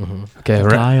engaged. Mm-hmm. Okay,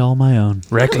 Die all my own.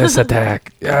 reckless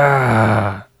attack.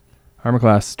 Ah, armor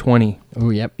class 20, Oh,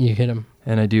 yep, you hit him.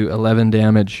 and I do 11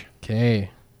 damage. Okay,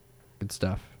 good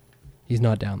stuff. He's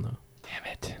not down, though.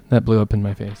 Damn it! That blew up in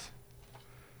my face.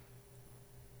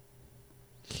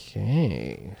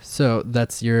 Okay, so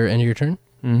that's your end of your turn?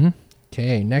 Mm-hmm.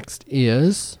 Okay, next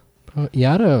is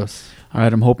Yados. All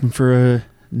right, I'm hoping for a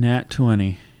nat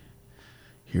 20.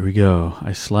 Here we go.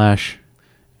 I slash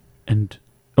and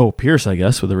pierce, I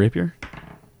guess, with a rapier.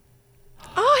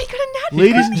 Oh, he got a nat.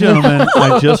 Ladies and gentlemen,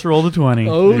 I just rolled a 20.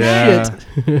 Oh, Yeah.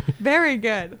 shit. Very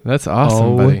good. That's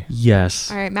awesome, buddy.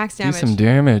 Yes. All right, max Do damage. some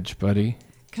damage, buddy.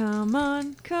 Come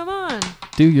on, come on.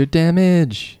 Do your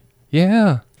damage.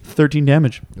 Yeah. 13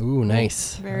 damage. Ooh,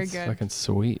 nice. Very That's good. fucking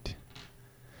sweet.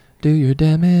 Do your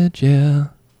damage, yeah.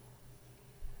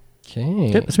 Okay.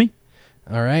 Yep, that's me.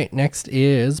 All right, next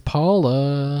is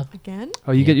Paula. Again?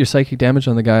 Oh, you get your psychic damage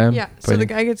on the guy I'm Yeah. So the fighting.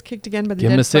 guy gets kicked again by the Give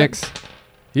dead him a foot. 6.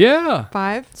 Yeah.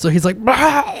 5. So he's like,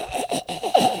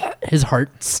 his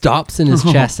heart stops in his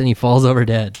chest and he falls over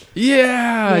dead.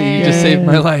 Yeah. Yay. You just saved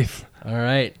my life. All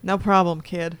right. No problem,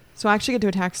 kid. So I actually get to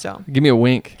attack still. Give me a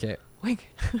wink. Okay. Wink.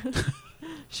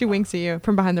 She winks at you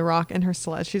from behind the rock in her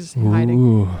sledge. She's just hiding.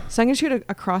 Ooh. So I'm going to shoot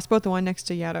a crossbow at the one next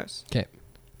to Yados. Okay.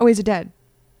 Oh, he's dead.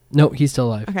 No, he's still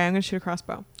alive. Okay, I'm going to shoot a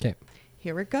crossbow. 'Kay.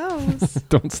 Here it goes.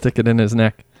 Don't stick it in his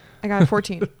neck. I got a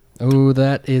 14. Oh,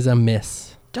 that is a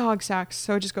miss. Dog sacks.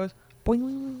 So it just goes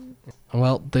boing.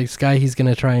 Well, this guy, he's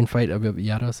going to try and fight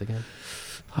Yados again.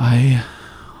 I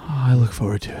look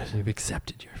forward to it. You've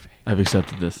accepted your fate. I've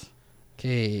accepted this.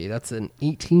 Okay, that's an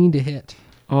 18 to hit.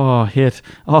 Oh, hit.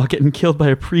 Oh, getting killed by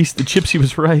a priest. The gypsy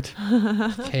was right.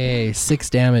 Okay, 6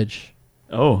 damage.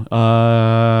 Oh,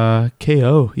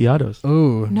 KO, Yados.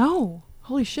 Oh, No.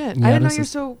 Holy shit. Yeah, I didn't know this you're is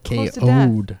so close to death.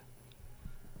 KO'd.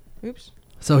 Oops.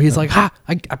 So he's like, I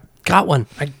got one.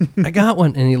 I got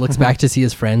one. And he looks back to see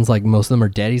his friends, like most of them are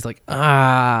dead. He's like,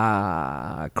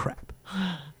 crap.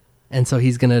 And so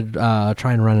he's going to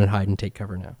try and run and hide and take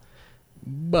cover now.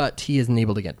 but he isn't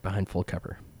able to get behind full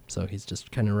cover, so he's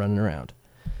just kind of running around.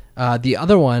 The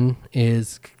other one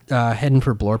is heading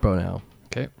for Blorpo now,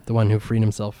 Okay. the one who freed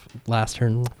himself last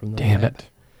turn from the Damn net. it.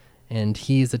 And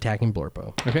he's attacking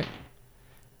Blorpo. Okay.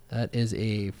 That is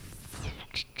a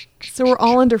So we're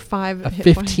all under 5 a hit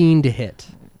 15 to hit.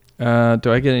 Do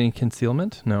I get any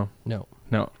concealment? No. No.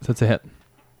 No. So it's a hit.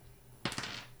 points.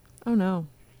 Oh no.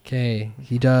 Okay,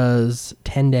 he does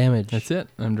 10 damage. That's it.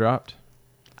 I'm dropped.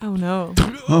 Oh no.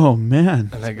 Oh man.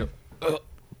 And I go.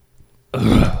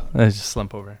 I just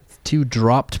slump over. 2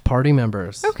 dropped party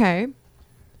members. Okay.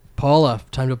 Paula,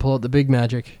 time to pull out the big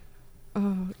magic.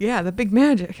 Oh yeah, the big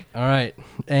magic. All right,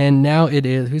 and now it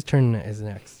is whose turn is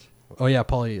next? Oh yeah,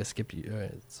 Paula, you skipped you. All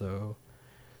right, so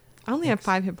I only have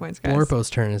 5 hit points, guys. Blorpo's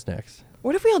turn is next.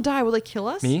 What if we all die? Will they kill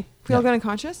us? Me? If we all Yeah. get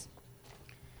unconscious?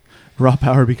 Raw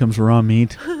power becomes raw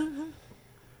meat.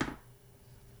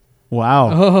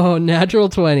 Wow. Oh, natural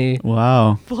 20.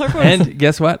 Wow. Blorpo's And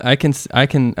guess what? I can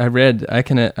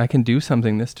do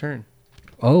something this turn.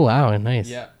 Oh wow,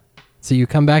 nice. So you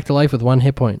come back to life with 1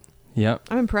 hit point. Yep.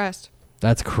 I'm impressed.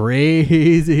 That's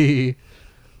crazy.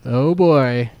 Oh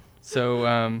boy.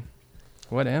 So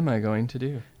what am I going to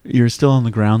do? You're still on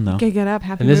the ground though. Okay, get up.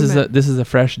 Happy And this movement. is a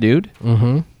fresh dude.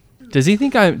 Mm-hmm. Does he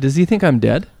think I'm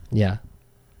dead? Yeah.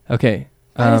 Okay.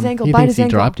 Bite his ankle. He Bite thinks his he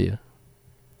ankle. dropped you.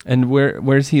 And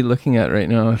where's he looking at right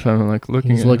now? If I'm like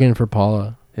looking, He's at looking for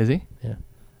Paula. Is he? Yeah.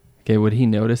 Okay. Would he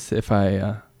notice if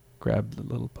I grab the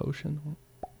little potion?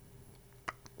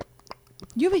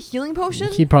 You have a healing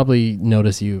potion? He'd probably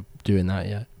notice you doing that,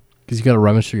 yeah. Because you got to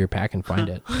rummage through your pack and find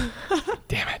it.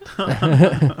 Damn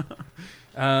it.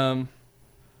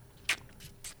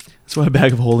 That's why a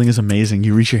bag of holding is amazing.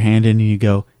 You reach your hand in and you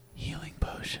go, healing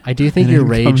potion. I do think And your it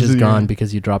rage comes is to your gone hand.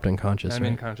 because you dropped unconscious, I'm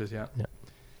right? unconscious. Yeah. Yeah.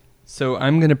 So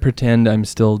I'm gonna pretend I'm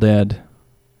still dead.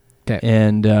 'Kay.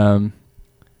 And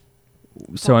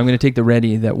so I'm gonna take the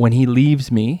ready that when he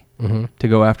leaves me Mm-hmm. to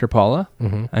go after Paula,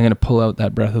 Mm-hmm. I'm gonna pull out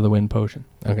that Breath of the Wind potion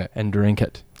Okay. and drink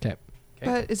it.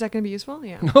 But is that going to be useful?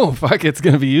 Yeah. Oh fuck! It's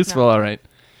gonna be useful. No. All right.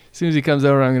 As soon as he comes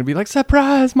over, I'm gonna be like,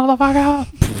 "Surprise, motherfucker!"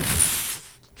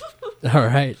 All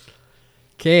right.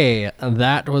 Okay,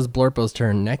 that was Blorpo's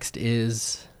turn. Next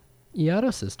is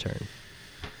Iados' turn.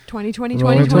 20, 20,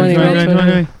 Roll 20, 20, 20, 20.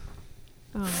 20.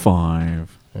 Oh.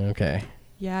 5. Okay.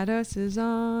 Yados is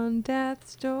on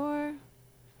death's door.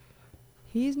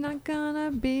 He's not gonna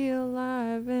be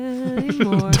alive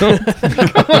anymore. Don't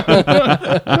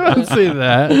say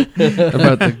that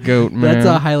about the goat, man. That's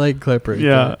a highlight clip right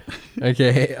Yeah. there.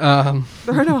 Okay.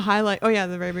 There are no highlight. Oh yeah,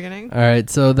 the very beginning. All right.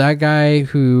 So that guy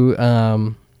who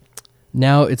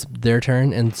now it's their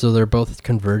turn, and so they're both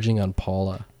converging on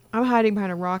Paula. I'm hiding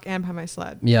behind a rock and behind my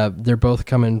sled. Yeah, they're both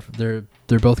coming. They're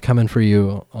both coming for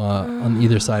you on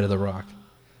either side of the rock.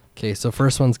 Okay. So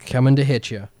first one's coming to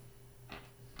hit you.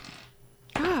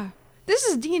 Ah, this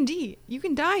is D&D. You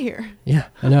can die here. Yeah,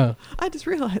 I know. I just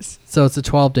realized. So it's a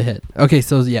 12 to hit. Okay.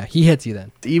 So yeah, he hits you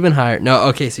then. Even higher. No.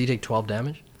 Okay. So you take 12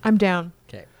 damage. I'm down.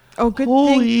 Okay. Oh, good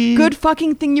Holy- thing. Good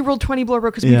fucking thing you rolled 20, Blorbo,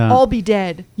 because Yeah. we'd all be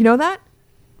dead. You know that?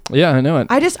 Yeah, I know it.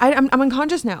 I'm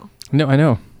unconscious now. No, I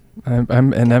know. I'm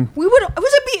We would.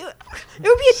 It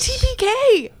would be a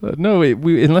TPK. no.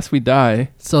 We unless we die.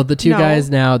 So the two No. guys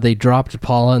now, they dropped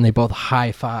Paula and they both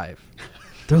high five.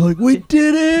 They're like, we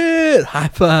did it! High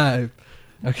five.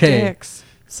 Okay. Dicks.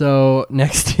 So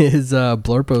next is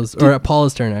Blorpo's or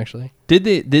Paula's turn actually. Did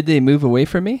they move away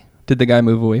from me? Did the guy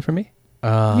move away from me?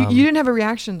 You didn't have a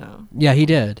reaction though. Yeah, he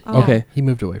did. Oh. Okay. He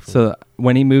moved away from. So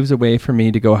when he moves away from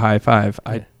me to go high five,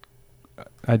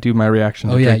 I do my reaction.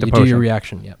 Oh to yeah, drink the you potion. do your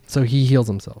reaction. Yeah. So he heals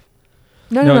himself.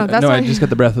 No. That's I not. just got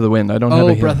the Breath of the Wind. I don't have Oh,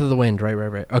 a Breath heal. of the Wind.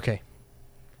 Right. Okay.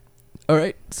 All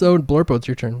right. So Blorpo, it's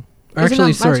your turn. Or Is it actually, not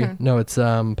my sorry. turn? No, it's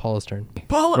Paula's turn.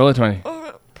 Paula. Roll a 20.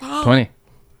 Paula. 20.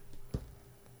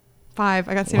 5.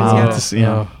 I got same Wow. as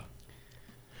Yeah.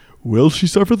 Will she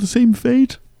suffer the same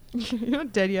fate? you. You're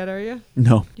not dead yet, are you?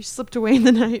 No. You slipped away in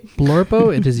the night.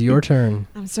 Blorpo, it is your turn.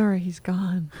 I'm sorry, he's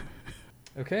gone.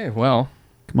 Okay. Well.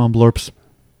 Come on, Blorps.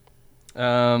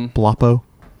 Um. Bloppo.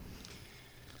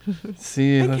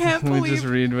 See. I Let can't me just believe-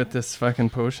 read what this fucking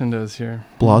potion does here.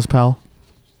 Blozpal.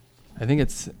 I think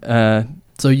it's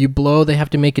So you blow. They have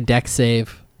to make a dex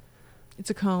save, It's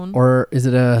a cone. or is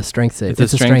it a strength save?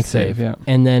 It's a strength save, yeah.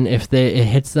 And then if it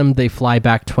hits them, they fly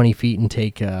back 20 feet and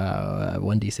take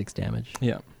 1d6 damage.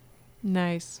 yeah.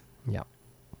 Nice. Yeah.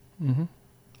 Mm-hmm.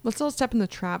 Let's all step in the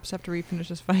traps after we finish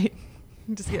this fight.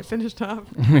 Just get finished off.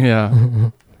 yeah.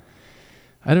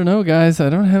 I don't know, guys. I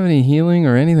don't have any healing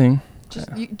or anything.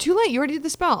 Too late. You already did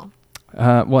the spell.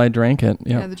 Well, I drank it.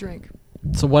 Yeah, Yeah. the drink.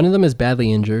 So one of them is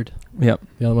badly injured. Yep.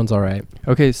 The other one's all right.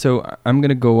 Okay, so I'm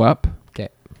gonna go up.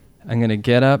 I'm going to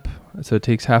get up, so it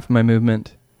takes half of my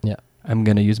movement. Yeah. I'm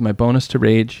going to use my bonus to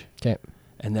rage. Okay.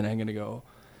 And then I'm going to go,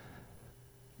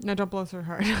 No, don't blow so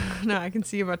hard. No, I can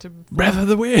see you about to. breath of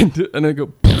the wind. And I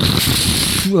go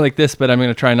like this, but I'm going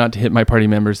to try not to hit my party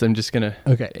members. I'm just going to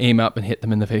Okay. aim up and hit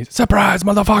them in the face. Surprise,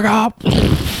 motherfucker!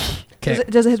 Okay.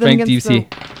 Does it hit them Strength against DC.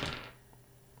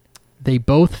 They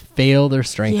both fail their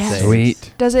strength Yes. saves.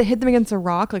 Sweet. Does it hit them against a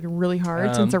rock like really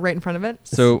hard since they're right in front of it?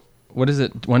 So what is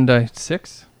it?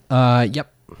 1d6?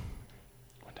 Yep.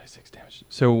 1d6 damage.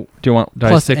 So do you want die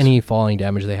Plus 6? any falling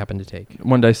damage they happen to take.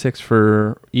 1d6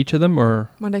 for each of them, or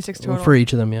 1d6 total. For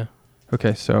each of them, yeah.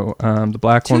 okay? So the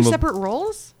black Two one. Will, separate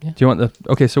rolls? do you want the?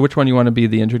 Okay, so which one you want to be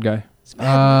the injured guy? It's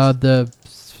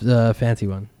madness. The fancy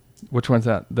one. Which one's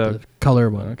that? The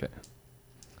color one. Okay.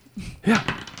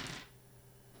 Yeah.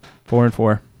 4 and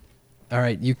 4. All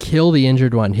right, you kill the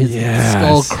injured one. His Yes.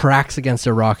 skull cracks against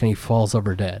a rock and he falls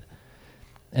over dead.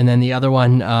 And then the other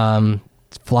one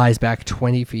flies back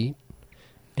 20 feet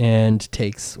and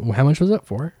takes, how much was it?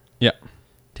 4? Yeah.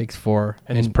 Takes 4.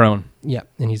 And he's prone. Yeah,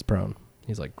 and he's prone.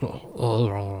 He's like,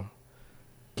 okay.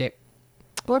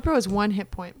 Blood Pro has 1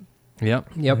 hit point. Yep.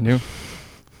 Yep.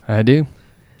 I do.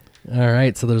 All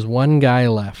right, so there's one guy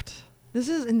left. This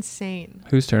is insane.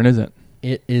 Whose turn is it?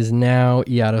 It is now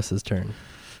Iados' turn.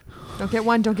 Don't get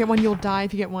one. Don't get one. You'll die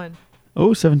if you get one.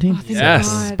 Oh, 17. Oh, thank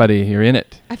Yes, God. buddy, you're in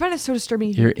it. I find it so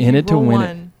disturbing. You're If in you it to roll win it.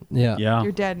 one, Yeah. Yeah.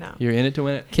 You're dead now. You're in it to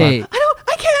win it. Okay,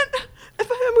 I can't.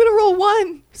 If I'm going to roll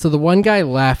 1. so the one guy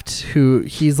left who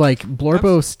he's like,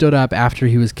 Blorbo stood up after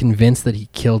he was convinced that he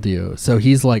killed you. So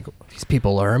he's like, these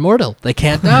people are immortal. They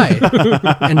can't die.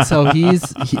 And so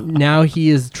now he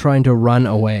is trying to run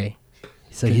away.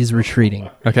 So he's retreating.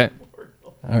 Okay.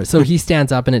 All right, so he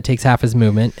stands up and it takes half his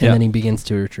movement and Yeah. then he begins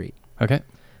to retreat. Okay.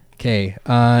 Okay,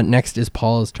 next is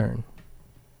Paula's turn.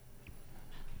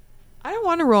 I don't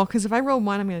want to roll because if I roll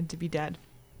 1, I'm going to be dead.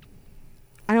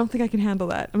 I don't think I can handle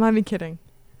that. I'm not even kidding.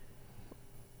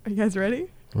 Are you guys ready?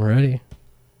 Ready?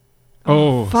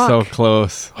 Oh, fuck. so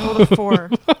close. Roll a 4.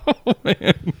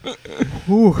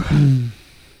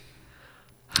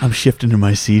 I'm shifting in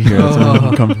my seat here. That's how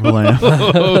uncomfortable I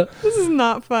am. This is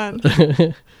not fun.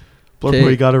 Blorpo,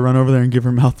 you got to run over there and give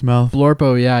her mouth to mouth.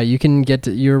 Blorpo, yeah, you can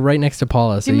you're right next to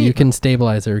Paula, so Give me- you can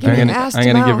stabilize her. Give me I'm an gonna, ass I'm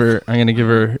to gonna give mouth. her. I'm gonna give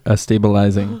her a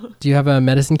stabilizing. Do you have a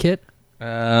medicine kit?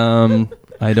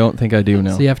 I don't think I do.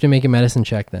 No. So you have to make a medicine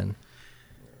check then.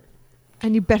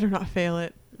 And you better not fail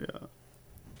it. Yeah.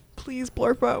 Please,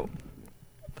 Blorpo.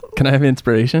 Can I have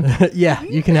inspiration? Yeah,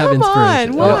 you can have Come inspiration.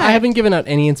 on, Well, why? I haven't given out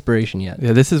any inspiration yet.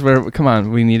 Yeah, this is where. Come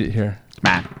on, we need it here.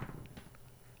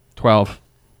 12.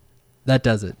 That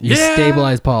does it. You Yeah!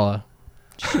 stabilize Paula.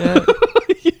 Shit.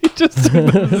 You just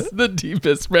this is the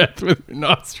deepest breath with your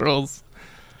nostrils.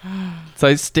 So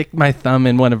I stick my thumb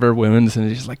in one of her wounds, and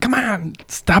she's like, "Come on,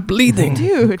 stop bleeding."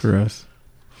 Dude. Gross.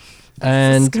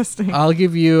 And Disgusting. I'll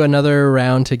give you another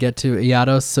round to get to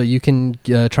Iados, so you can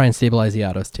try and stabilize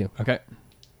Iados too. Okay.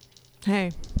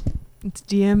 Hey, it's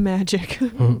DM magic.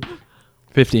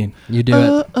 15. You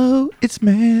do it. Oh, it's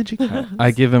magic.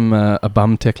 I give him a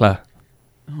bum tickler.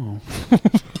 Oh.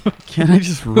 Can't I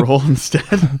just roll instead?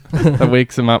 That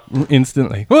wakes him up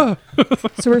instantly. Whoa!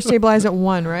 So we're stabilized at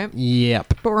 1, right?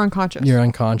 Yep. But we're unconscious. You're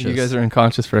unconscious. You guys are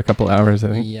unconscious for a couple hours, I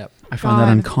think. Yep. I find that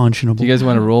God. unconscionable. Do you guys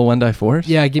want to roll 1d4?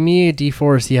 Yeah, give me a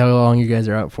D4, see how long you guys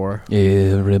are out for.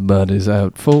 Everybody's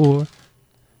out for.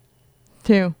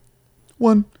 2.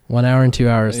 1. 1 hour and 2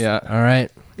 hours. Yeah. All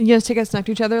right. You guys take us next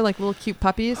to each other like little cute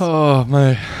puppies? Oh,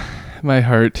 my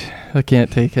heart. I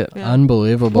can't take it. Yeah.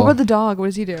 Unbelievable. What about the dog? What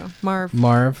does he do? Marv.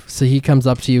 Marv. So he comes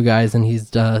up to you guys and he's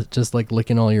just like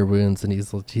licking all your wounds and he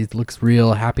looks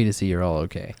real happy to see you're all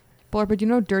okay. Blorp, do you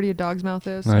know how dirty a dog's mouth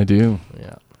is? I do.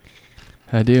 Yeah.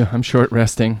 I do. I'm short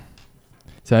resting.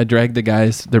 So I drag the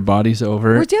guys, their bodies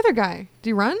over. Where's the other guy? Did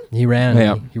he run? He ran.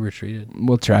 Yeah. He retreated.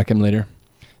 We'll track him later.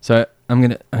 So I'm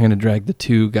gonna drag the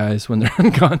 2 guys when they're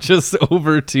unconscious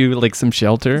over to like some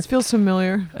shelter. This feels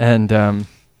familiar. And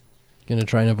Gonna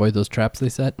try and avoid those traps they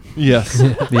set. yes,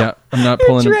 yeah. I'm not They're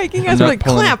pulling. dragging I'm us. not We're like,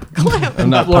 pulling- clamp. I'm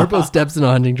not. Blorpo steps in a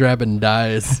hunting trap and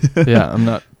dies. Yeah, I'm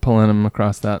not pulling them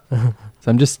across that. So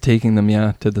I'm just taking them,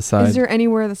 to the side. Is there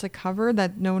anywhere that's like covered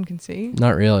that no one can see?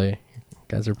 Not really. You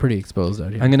guys are pretty exposed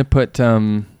out here. I'm gonna put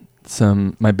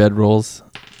my bed rolls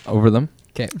over them.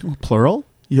 Plural?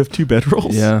 You have 2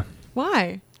 bedrolls? Yeah.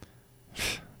 Why?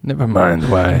 Never mind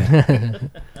why.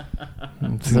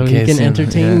 So you can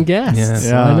entertain guests. Yes.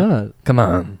 Yeah. Why not? Come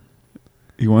on.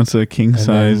 He wants a king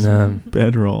size then,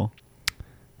 bedroll.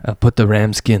 I'll put the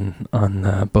ram skin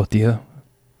on both of you.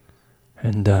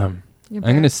 And I'm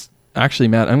gonna actually,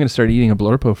 Matt, I'm gonna start eating a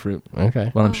Blorpo fruit Okay.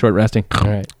 while I'm Oh. short resting. All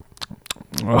right.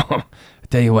 Oh, it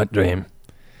tell you what, Dream.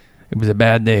 It was a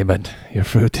bad day, but your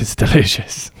fruit is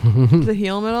delicious. Does it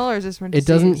heal him at all, or is this for It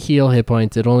doesn't heal hit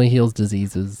points. It only heals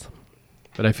diseases.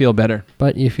 But I feel better.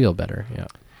 But you feel better. Yeah.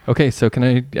 Okay, so can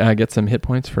I get some hit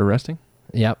points for resting?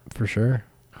 Yep, for sure.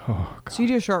 Oh, God. So you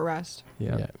do a short rest.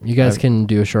 Yeah. You guys can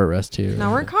do a short rest too. No,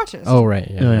 we're cautious. Oh, right.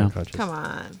 Yeah. Yeah, we're yeah. conscious. Come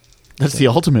on. That's the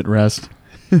ultimate rest.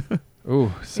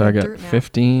 Ooh, so We I have got dirt now.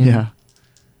 15. Yeah.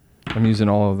 I'm using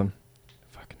all of them.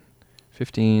 Fucking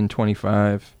 15,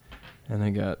 25, and I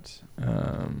got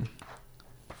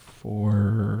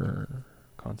 4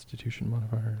 Constitution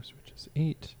modifiers, which is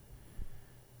 8.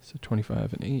 So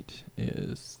 25 and 8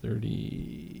 is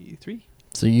 33.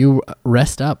 So you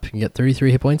rest up. You get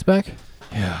 33 hit points back.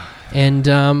 Yeah.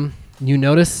 And you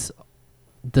notice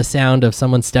the sound of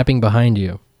someone stepping behind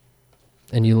you.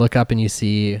 And you look up and you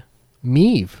see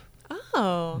Meave.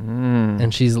 Oh.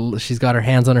 And she's got her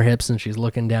hands on her hips and she's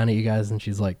looking down at you guys and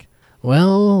she's like,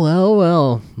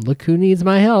 well, look who needs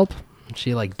my help. And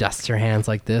she like dusts her hands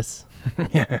like this.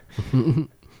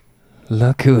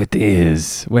 Look who it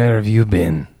is. Where have you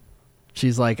been?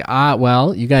 She's like,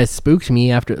 well, you guys spooked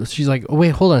me after. She's like, oh, wait,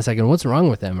 hold on a second. What's wrong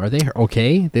with them? Are they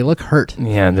okay? They look hurt.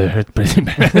 Yeah, they're hurt pretty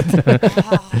bad.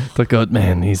 The goat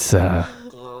man, he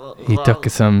took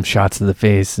some shots to the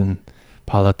face, and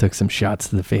Paula took some shots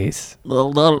to the face.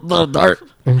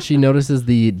 And she notices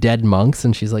the dead monks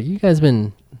and she's like, you guys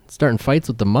been starting fights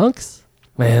with the monks?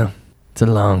 Well, it's a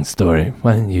long story.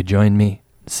 Why don't you join me?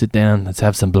 Sit down, let's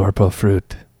have some Blorpo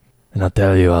fruit, and I'll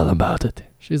tell you all about it.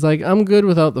 She's like, I'm good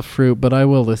without the fruit, but I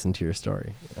will listen to your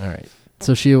story. All right.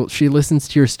 So she listens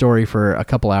to your story for a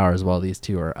couple hours while these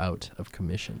two are out of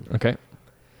commission. Okay.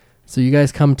 So you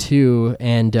guys come to,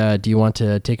 and do you want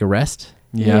to take a rest?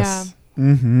 Yes.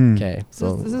 Mm-hmm. Okay.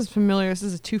 So This is familiar. This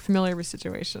is a too familiar of a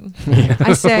situation.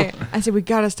 I say, we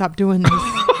gotta stop doing this.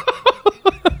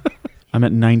 I'm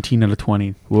at 19 out of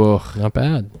 20. Whoa. not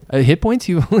bad. Hit points?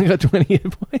 You only got 20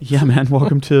 hit points? Yeah, man.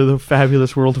 Welcome to the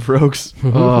fabulous world of rogues.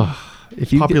 Oh.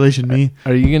 If you Population me.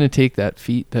 Are you going to take that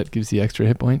feat that gives you extra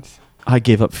hit points? I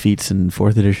gave up feats in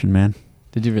 4th edition, man.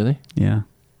 Did you really? Yeah.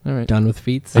 All right. Done with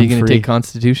feats? Are you I'm going to free. take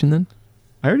Constitution then?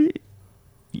 I already...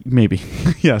 Maybe.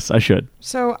 Yes, I should.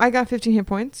 So I got 15 hit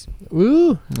points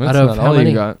Woo! That's Out of not how all many?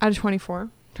 you got. out of 24.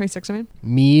 26, I mean.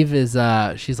 Meave is,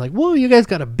 she's like, whoa, you guys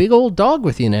got a big old dog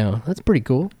with you now. That's pretty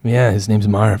cool. Yeah, his name's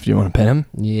Marv. Do you want to pet him?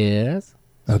 Yes.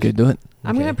 Okay, do it.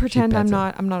 I'm Okay, gonna she pretend I'm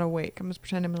pets him. not awake. I'm just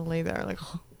pretend I'm gonna lay there like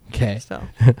Okay. so.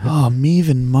 Oh, Meave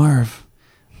and Marv.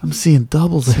 I'm seeing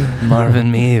doubles here.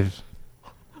 Marvin Meave.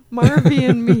 Marvy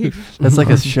and me. That's like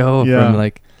a show Yeah. from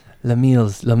like La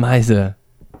Meals, La Misa.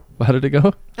 How did it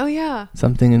go? Oh yeah.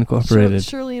 Something Incorporated.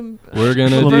 Shirley and We're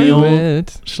going to Schlemiel. do it.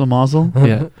 Schlemazel?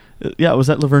 Yeah. Yeah, was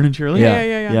that Laverne and Shirley? yeah.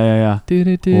 Yeah.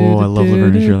 Oh, I love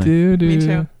Laverne and Shirley. Me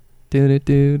too.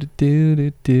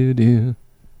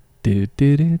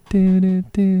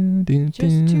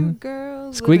 Just two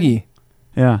girls. Squiggy.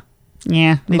 Yeah.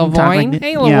 Yeah. Lavoine?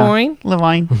 Hey, Lavoine.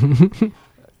 Lavoine.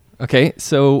 Okay,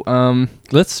 so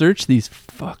let's search these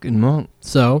fucking monks.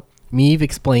 So Meave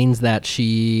explains that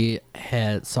she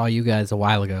had saw you guys a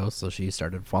while ago, so she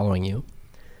started following you.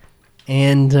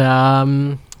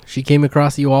 And she came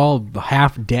across you all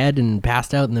half dead and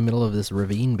passed out in the middle of this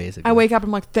ravine, basically. I wake up and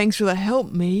I'm like, thanks for the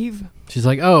help, Maeve. She's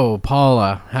like, oh,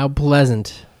 Paula, how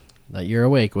pleasant that you're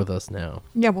awake with us now.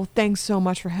 Yeah, well, thanks so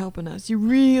much for helping us. You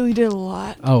really did a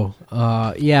lot. Oh,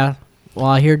 yeah. Well,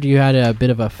 I heard you had a bit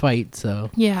of a fight, so...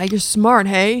 Yeah, you're smart,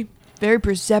 hey? Very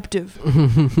perceptive.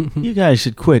 You guys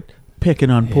should quit picking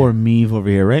on poor Meave over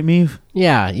here, right, Meave?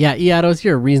 Yeah, Iados,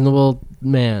 you're a reasonable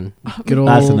man. Good old...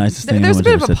 That's the nicest thing There's a anyone's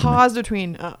bit of ever a said pause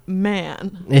between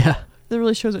man. Yeah. That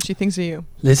really shows what she thinks of you.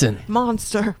 Listen,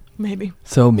 Monster, maybe.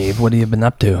 so Meave, what have you been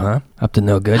up to, huh? Up to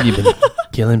no good? You've been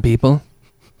killing people?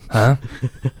 Huh?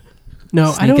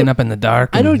 No, Sneaking up in the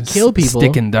dark I and don't kill people.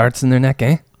 sticking darts in their neck,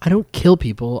 eh? I don't kill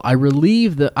people. I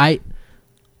relieve the...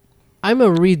 I'm a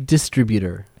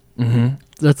redistributor. Mm-hmm.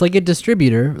 That's like a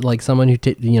distributor, like someone who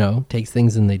takes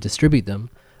things and they distribute them.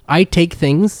 I take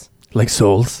things, Like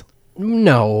souls.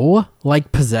 no,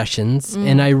 like possessions,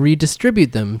 and I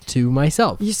redistribute them to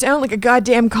myself. You sound like a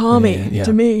goddamn commie Yeah.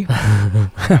 to me.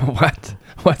 What?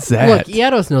 What's that? Look,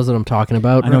 Iados knows what I'm talking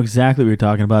about. I know exactly what you're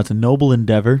talking about. It's a noble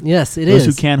endeavor. Yes, it Those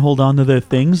is. who can't hold on to their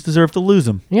things deserve to lose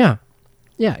them. Yeah,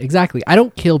 exactly. I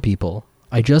don't kill people.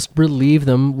 I just relieve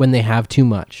them when they have too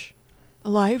much.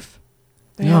 Life?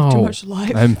 They have too No. much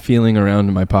life. I'm feeling around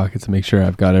in my pockets to make sure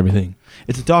I've got everything.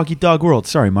 It's a dog-eat-dog world.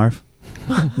 Sorry, Marv.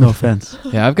 No offense.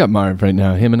 Yeah, I've got Marv right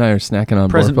now. Him and I are snacking on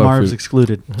Present Blorpo Marv's fruit.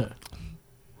 excluded.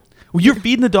 Well, you're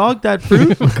feeding the dog that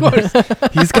fruit? Of course.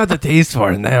 He's got the taste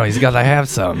for it now. He's got to have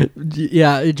some.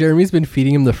 Yeah, Jeremy's been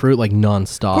feeding him the fruit like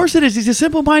nonstop. Of course it is. He's a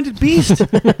simple-minded beast.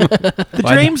 The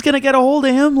dream's gonna get a hold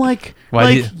of him like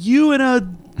you and a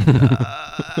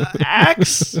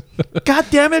axe. God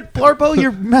damn it, Blorpo,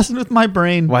 you're messing with my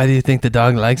brain. Why do you think the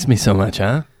dog likes me so much,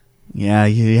 huh? Yeah,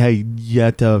 you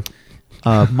have to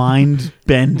mind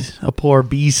bend a poor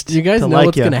beast. You guys to know like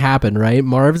what's gonna happen, right?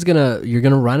 You're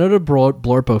gonna run out of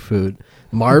Blorpo food.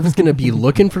 Marv's gonna be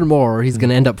looking for more. He's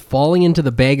gonna end up falling into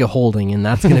the bag of holding, and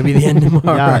that's gonna be the end of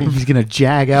Marv. Yeah, he's gonna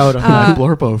jag out on my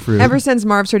Blorpo fruit. Ever since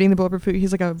Marv started eating the Blorpo food,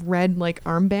 he's like a red like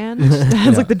armband that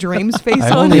has like the Dreams face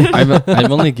on it.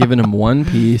 I've only given him one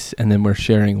piece, and then we're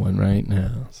sharing one right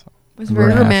now. So. It's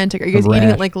very romantic. Are you guys eating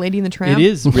it like Lady and the Tramp? It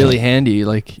is really handy.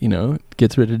 Like, it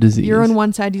gets rid of disease. You're on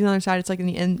one side, he's on the other side. It's like in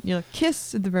the end, you're like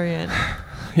kiss at the very end.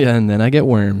 Yeah, and then I get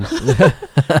worms. No,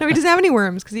 he doesn't have any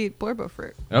worms because he ate Blorpo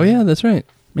fruit. Oh, yeah, that's right.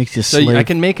 Makes you So I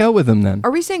can make out with him then. Are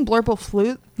we saying Blorpo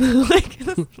flute? Like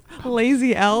this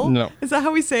lazy L? No. Is that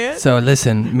how we say it? So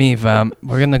listen, Meave,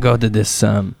 we're going to go to this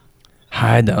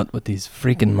hideout with these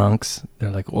freaking monks. They're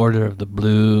like Order of the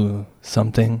Blue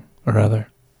something or other.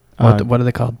 What are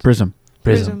they called? Prism.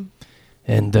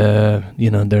 And,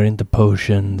 they're into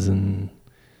potions and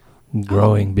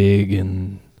growing big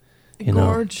and,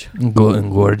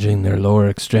 engorging their lower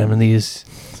extremities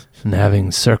and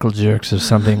having circle jerks or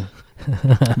something.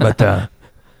 But,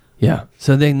 yeah.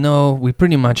 So they know we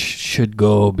pretty much should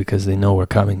go because they know we're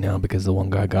coming now because the one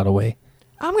guy got away.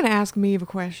 I'm going to ask Meave a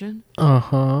question.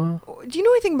 Uh-huh. Do you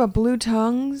know anything about blue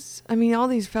tongues? I mean, all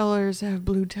these fellers have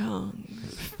blue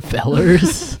tongues.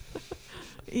 Fellers?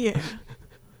 Yeah.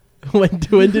 When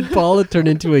did Paula turn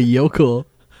into a yokel?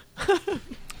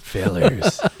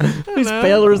 Fellers. These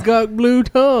fellers got blue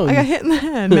tongues. I got hit in the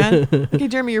head, man. Okay,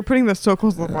 Jeremy, you're putting the so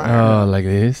close to the fire. Oh, like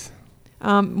this?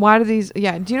 Why do these...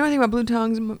 Yeah, do you know anything about blue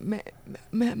tongues?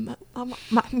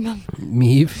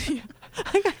 Meave.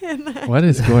 I got hit in the head. What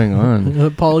is going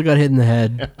on? Paula got hit in the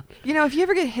head. You know, if you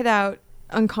ever get hit out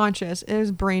unconscious,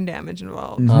 there's brain damage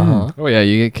involved. Uh-huh. Oh, yeah,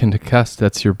 you get concussed.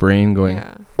 That's your brain going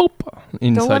boop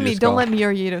inside your skull. Don't let me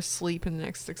or Yeto sleep in the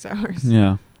next 6 hours.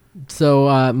 Yeah.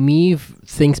 So Meave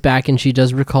thinks back and she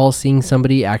does recall seeing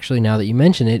somebody, actually now that you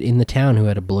mention it, in the town who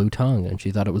had a blue tongue, and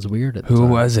she thought it was weird at the time. Who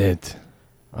was it?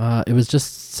 It was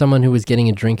just someone who was getting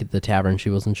a drink at the tavern. She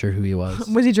wasn't sure who he was.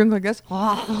 Was he drunk like this?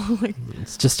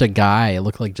 It's just a guy. It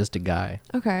looked like just a guy.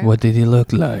 Okay. What did he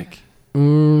look like?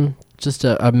 Just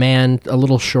a man, a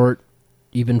little short,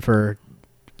 even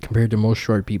compared to most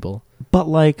short people. But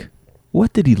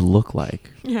what did he look like?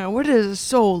 Yeah, what does his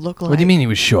soul look like? What do you mean he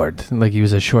was short? Like he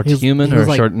was a short He human or was a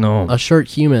like short gnome? A short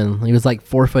human. He was like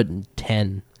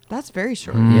 4'10". That's very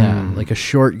short. Yeah, like a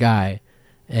short guy.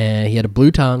 And he had a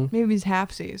blue tongue. Maybe he's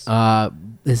halfsies.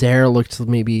 His hair looked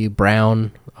maybe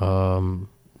brown.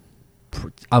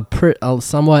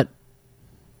 Somewhat.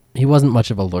 He wasn't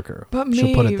much of a looker. But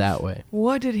she'll put it Maeve, that way.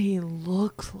 What did he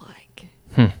look like?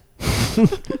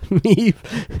 Maeve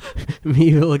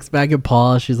looks back at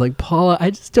Paula. She's like, Paula, I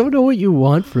just don't know what you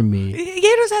want from me.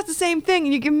 Yados has the same thing,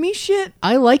 and you give me shit.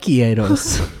 I like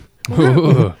Yados.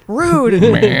 Rude.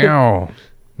 Meow.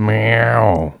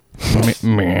 Meow.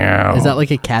 Meow. Is that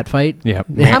like a cat fight? Yeah.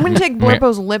 I'm going to take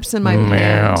Blorpo's lips in my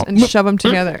hands and shove them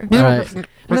together. All right. I'm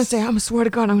going to say, I swear to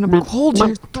God, I'm going to hold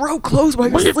your throat closed while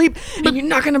you sleep, and you're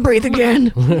not going to breathe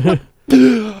again.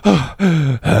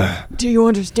 Do you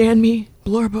understand me,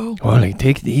 Blorpo? Ollie,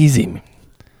 take it easy.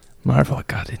 Marvel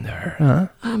got into her, huh?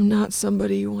 I'm not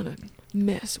somebody you want to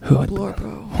mess with, What?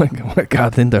 Blorpo. What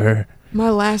got into her? My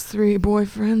last 3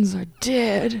 boyfriends are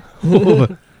dead.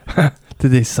 Did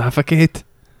they suffocate?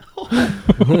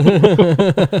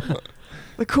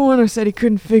 The coroner said he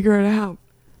couldn't figure it out,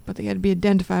 but they had to be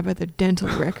identified by their dental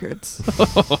records.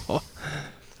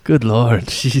 Good Lord.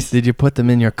 Jeez. Did you put them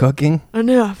in your cooking?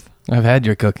 Enough. I've had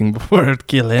your cooking before. It'd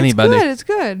kill anybody. It's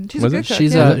good. She's Was a it? good cook.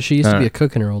 She used to be Alright. a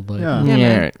cook in her old life. Yeah. Yeah,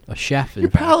 man. A chef. in Your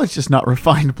fact. palate's just not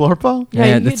refined, Blorpo.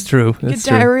 Yeah, you that's get- true. You That's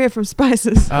get true. diarrhea from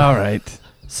spices. All right.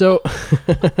 So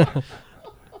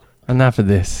Enough of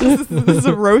this. This is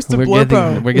a roast of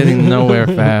Blorpo. We're getting nowhere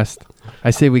fast. I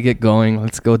say we get going.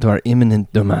 Let's go to our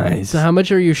imminent demise. So how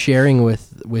much are you sharing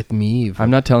with Meave?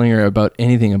 I'm not telling her about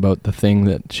anything about the thing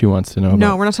that she wants to know No,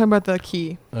 about. we're not talking about the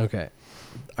key. Okay.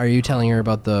 Are you telling her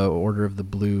about the Order of the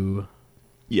Blue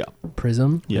Yeah.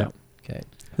 Prism? Yeah. Okay.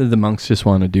 The monks just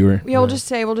want to do her. Yeah, we'll just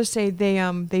say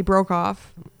they broke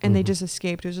off and they just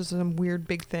escaped. It was just some weird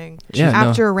big thing. Yeah,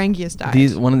 after Arangius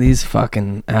died. One of these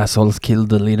fucking assholes killed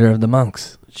the leader of the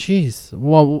monks. Jeez.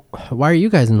 Well, why are you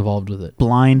guys involved with it?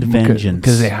 Blind vengeance.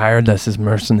 Because they hired us as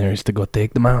mercenaries to go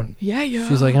take them out. Yeah.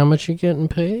 She's like, how much you getting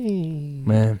paid?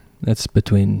 Man, that's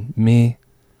between me,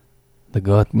 the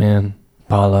goat man,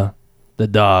 Paula, the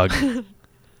dog,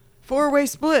 4-way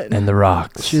split. and the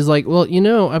rocks. She's like, well,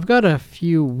 I've got a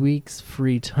few weeks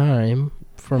free time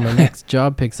for my next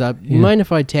job picks up. You Yeah. mind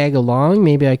if I tag along?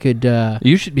 Maybe I could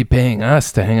You should be paying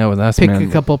us to hang out with us, pick man.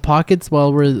 a couple pockets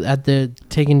while we're at the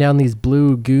taking down these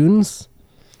blue goons.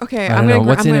 Okay, I don't know.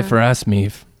 What's in it for us,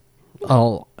 Meave?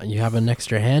 You have an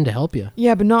extra hand to help you.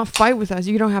 Yeah, but not fight with us.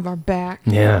 You don't have our back.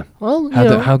 Yeah. Well,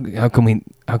 How can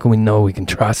we know we can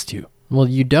trust you? well,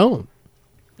 you don't.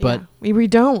 But Yeah, we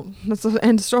don't. That's the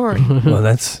end story. Well,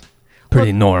 that's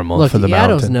pretty normal look, for the Yados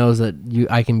mountain. knows that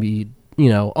I can be,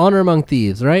 honor among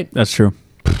thieves, right? That's true.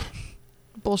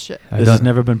 Bullshit. I This has don't-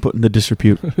 never been put into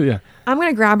disrepute yeah. I'm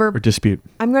gonna grab her. or dispute.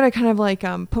 I'm gonna kind of like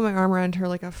put my arm around her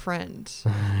like a friend.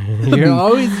 you're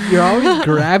always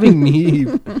grabbing me.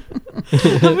 I'm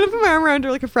gonna put my arm around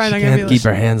her like a friend. She I'm gonna can't be keep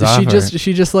like, her hands off her.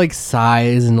 She just like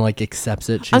sighs and like accepts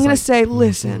it. She's I'm gonna like, say,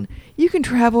 listen, you can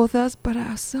travel with us,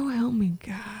 but so help me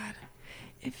God,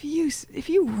 if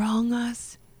you wrong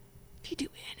us, if you do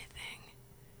anything,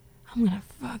 I'm gonna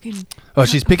fucking. Oh,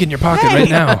 she's picking your pocket Hey! right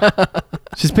now.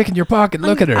 She's picking your pocket.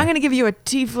 Look at her. I'm gonna give you a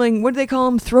tiefling. What do they call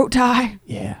them? Throat tie.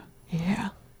 Yeah. Yeah.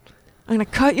 I'm gonna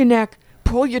cut your neck,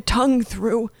 pull your tongue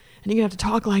through, and you're gonna have to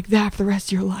talk like that for the rest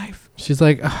of your life. she's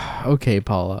like, okay,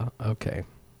 Paula, okay.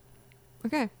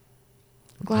 Okay. I'm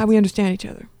glad we understand each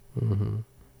other. hmm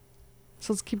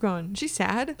So let's keep going. She's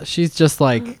sad. She's just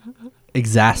like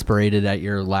exasperated at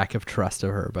your lack of trust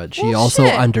of her, but she Well, also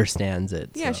shit. understands it.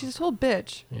 Yeah, so. she's this whole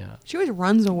bitch. Yeah. She always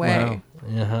runs away.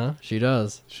 Wow. Uh-huh. She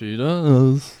does. She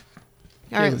does.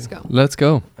 All right, let's go. Let's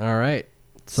go. All right.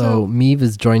 So- So Meave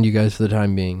has joined you guys for the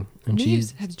time being, and she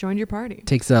Neves has joined your party.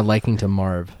 takes a liking to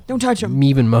Marv. Don't touch him.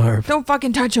 Meave and Marv. Don't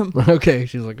fucking touch him. Okay.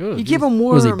 She's like, oh. You give geez. him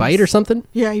Was he worms. bite or something?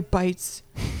 Yeah, he bites.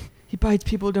 He bites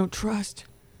people who don't trust.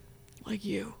 Like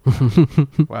you.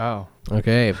 Wow.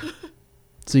 Okay.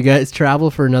 So you guys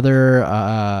travel for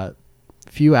another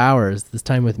few hours, this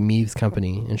time with Meave's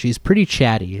company, and she's pretty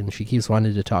chatty, and she keeps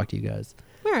wanting to talk to you guys.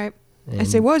 All right. I And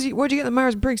say, what'd you get in the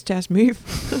Myers-Briggs test, Meave?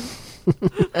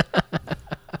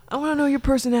 I want to know your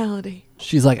personality.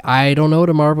 she's like, I don't know what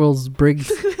a Marvel's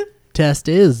Briggs test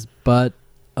is, but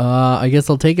I guess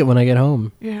I'll take it when I get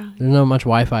home. Yeah. There's not much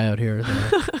Wi-Fi out here.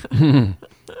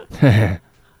 So.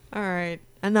 All right.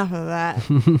 Enough of that.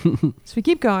 So we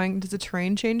keep going. Does the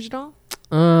terrain change at all?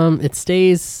 It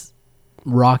stays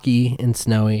rocky and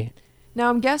snowy. Now,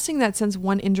 I'm guessing that since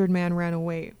one injured man ran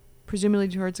away, presumably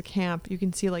towards a camp, you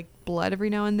can see like blood every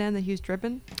now and then that he was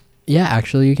dripping. Yeah,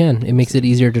 actually, you can. It makes it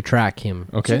easier to track him.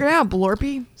 Okay. Check it out,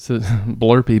 Blorpy. So,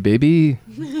 Blorpy, baby.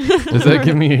 Does that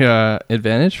give me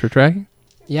advantage for tracking?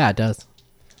 Yeah, it does.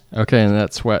 Okay, and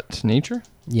that's what? Nature?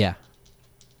 Yeah.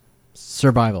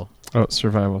 Survival. Oh,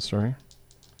 survival, sorry.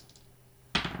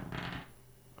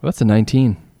 Well, that's a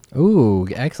 19. Ooh,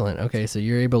 excellent. Okay, so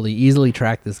you're able to easily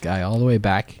track this guy all the way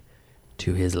back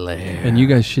to his lair. And you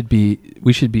guys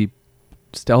we should be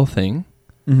stealthing,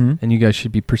 Mm-hmm. and you guys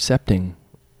should be percepting,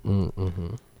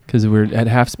 Mm-hmm. because we're at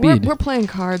half speed. We're playing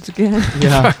cards again.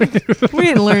 Yeah. We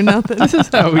didn't learn nothing. This is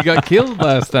how we got killed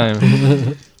last time.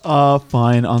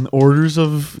 Fine. On orders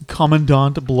of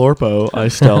Commandant Blorpo, I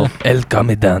stealth. El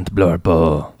Commandant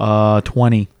Blorpo.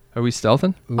 20. Are we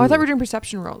stealthing? Oh, I thought we were doing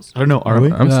perception rolls. I don't know. Are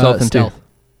we? I'm stealthing stealth.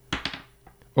 too.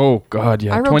 Oh, God,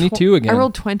 yeah. I rolled 22 again. I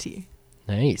rolled 20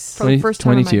 Nice. for the first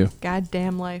time in 22. my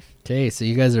goddamn life. Okay, so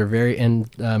you guys are very,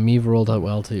 and Meave rolled out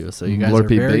well too. So you guys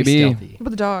Blorpy are very baby. stealthy. What about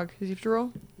the dog? Does he have to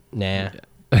roll? Nah.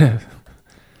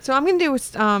 So I'm gonna do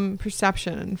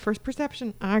perception. First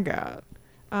perception I got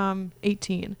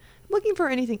 18. I'm looking for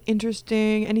anything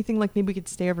interesting, anything like maybe we could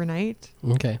stay overnight,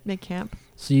 Okay. make camp.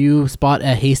 So you spot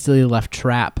a hastily left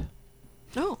trap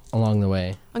Oh, along the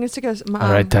way. I'm gonna stick a.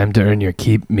 All right, time to earn your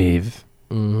keep, Meave.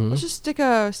 Mm-hmm. Let's just stick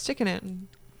a stick in it. And,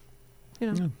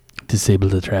 you know, Disable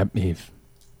the trap, Meave.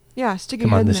 yeah, stick your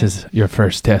Come head on, in this there. is your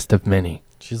first test of many.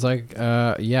 She's like,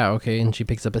 yeah, okay. And she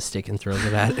picks up a stick and throws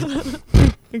it at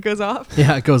it. It goes off.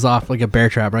 Yeah, it goes off like a bear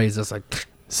trap, right? He's just like,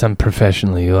 Some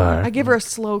professional you are. I give her a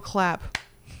slow clap.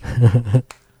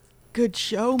 Good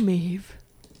show, Meave.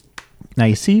 Now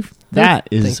you see, that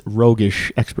is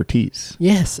roguish expertise.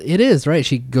 yes, it is, right?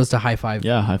 She goes to high five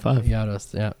Yeah, high five.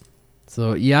 Yados, yeah.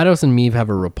 So Yados and Meave have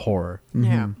a rapport.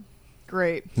 Yeah, Mhm.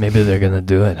 great. Maybe they're going to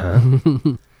do it,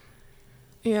 huh?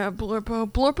 Yeah,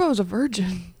 Blurpo. Blurpo's a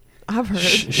virgin. I've heard.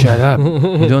 Shut up.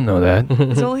 You don't know that.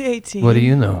 He's only 18. What do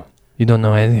you know? You don't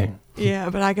know anything. Yeah,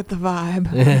 but I get the vibe.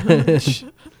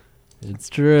 It's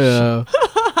true.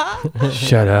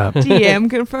 Shut up. DM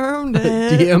confirmed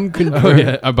it. DM confirmed. Oh,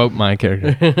 yeah, about my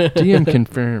character. DM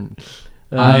confirmed.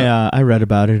 I read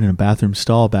about it in a bathroom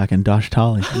stall back in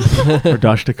Dashtali or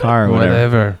Dashtakar or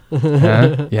whatever.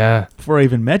 Whatever. Huh? Yeah. Before I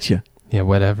even met you. Yeah,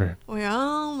 whatever. We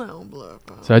all know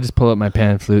Blurpo. So I just pull up my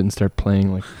pan flute and start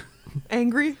playing like,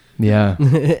 Angry? yeah.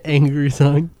 Angry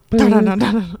song.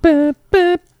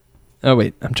 Dun-dun-dun-dun-dun. Oh,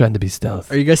 wait. I'm trying to be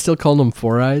stealth. Are you guys still calling him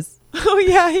Four Eyes? Oh,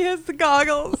 yeah, he has the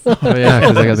goggles. Oh, yeah,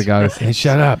 because I got the goggles. Hey,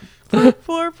 shut up.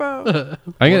 Blurpo.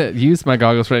 I'm going to use my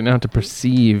goggles right now to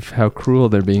perceive how cruel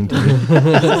they're being to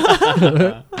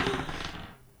me.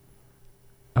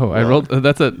 Oh, I rolled.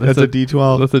 That's a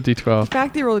D12. That's a D12. In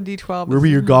fact, they rolled a D12. Where were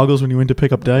your goggles when you went to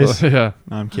pick up dice? Yeah.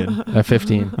 No, I'm kidding. A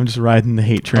 15. I'm just riding the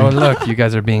hate train. Oh, look, you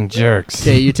guys are being jerks.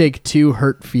 Okay, you take 2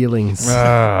 hurt feelings.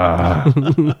 Ah.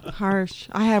 Harsh.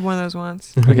 I had one of those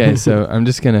once. Okay, so I'm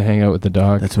just going to hang out with the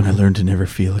dog. That's when I learned to never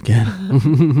feel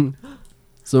again.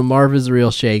 So Marv is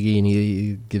real shaggy, and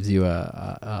he gives you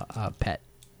a pet.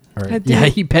 Or, I yeah,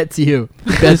 do. he pets you.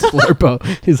 He pets Blurpo.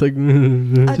 He's like,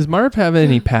 Does Marv have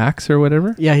any packs or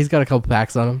whatever? yeah, he's got a couple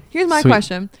packs on him. Here's my Sweet.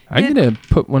 question. I'm going to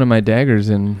put one of my daggers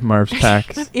in Marv's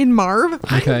packs. In Marv?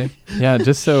 Okay. Yeah,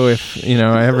 just so if,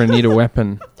 I ever need a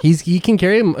weapon. He can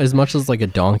carry him as much as like a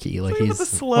donkey. Like Look at the he's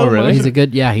slow really? he's a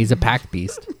good he's a pack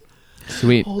beast.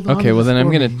 Sweet. Hold on Okay, to well then this I'm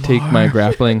for going me, to take my Marv.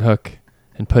 grappling hook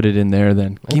and put it in there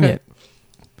then. Give Okay. it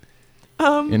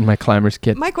in my climber's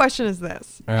kit. My question is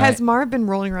this. All Has right. Marv been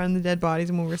rolling around in the dead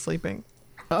bodies when we were sleeping?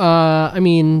 I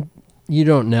mean, you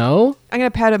don't know. I'm going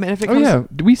to pet him, and if it Oh comes... yeah,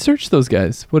 we searched those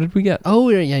guys. What did we get? Oh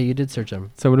yeah, you did search him.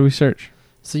 So what did we search?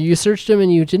 So you searched him,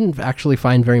 and you didn't actually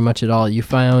find very much at all. You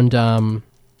found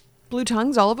Blue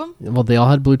tongues, all of them? well, they all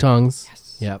had blue tongues.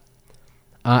 Yes. Yep.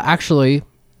 Actually,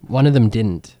 one of them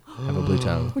didn't have a blue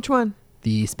tongue. Which one?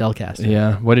 The spellcaster.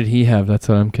 Yeah, what did he have? That's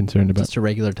what I'm concerned about. Just a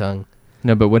regular tongue.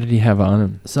 No, but what did he have on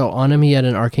him? So on him, he had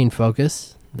an arcane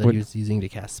focus that What- he was using to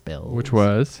cast spells. Which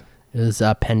was? It was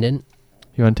a pendant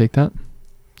You want to take that?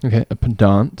 Okay, a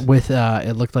pendant. with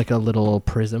it looked like a little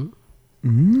prism.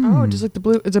 Oh, just like the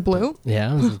blue. Is it blue?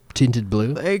 Yeah, it was tinted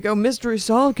blue. There you go. Mystery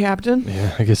solved, Captain.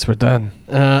 Yeah, I guess we're done.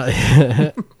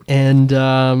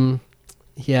 And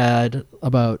he had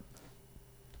about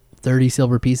 30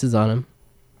 silver pieces on him.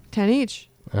 10 each.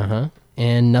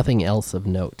 And nothing else of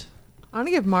note. I'm going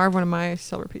to give Marv one of my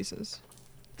silver pieces.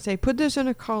 Say, put this in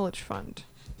a college fund.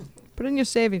 Put it in your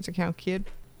savings account, kid.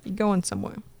 You're going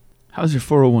somewhere. How's your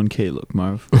 401k look,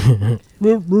 Marv?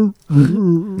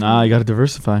 Nah, you got to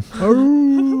diversify.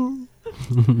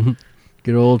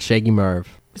 Good old Shaggy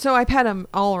Marv. So I pet him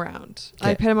all around.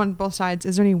 I Okay. pet him on both sides.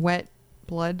 Is there any wet,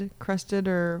 blood crusted,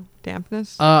 or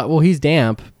dampness? Well, he's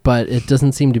damp, but it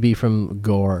doesn't seem to be from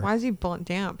gore. Why is he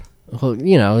damp? Well,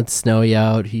 it's snowy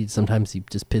out. Sometimes he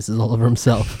just pisses all over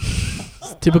himself.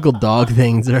 It's typical dog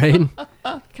things, right?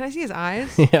 Can I see his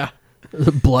eyes? Yeah.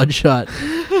 The bloodshot.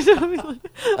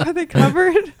 Are they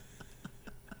covered?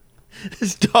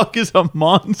 This dog is a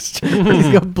monster. He's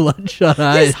got bloodshot He's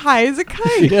eyes. high as a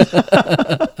kite.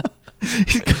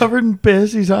 He's covered in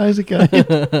piss. He's high as a kite.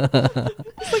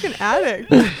 It's like an addict.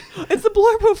 It's the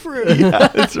Blurbo fruit. Yeah,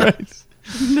 that's right.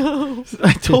 No.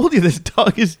 I told you this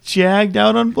dog is jagged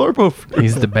out on Blorpo fruit.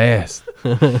 He's the best.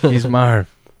 He's Marv.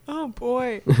 Oh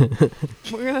boy.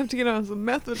 We're gonna have to get on some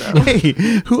methadone.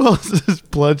 Hey, who else is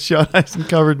bloodshot eyes and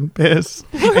covered in piss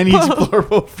and eats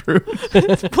Blorpo fruit?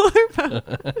 It's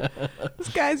Blurbo. This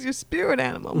guy's your spirit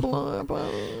animal.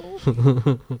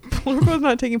 Blurbo. Blurbo's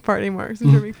not taking part anymore because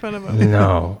they're making fun of him.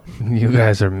 No, you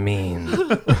guys are mean.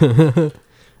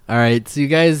 All right, so you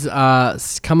guys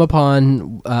come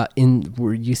upon in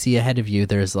where you see ahead of you.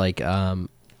 There's like a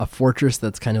fortress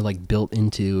that's kind of like built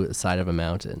into the side of a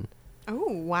mountain.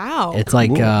 Oh wow. It's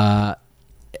like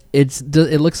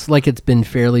it looks like it's been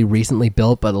fairly recently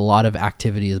built, but a lot of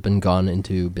activity has been gone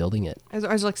into building it.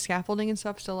 Is like scaffolding and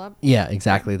stuff still up? Yeah,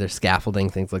 exactly. There's scaffolding,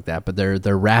 things like that, but they're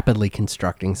rapidly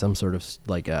constructing some sort of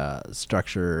like a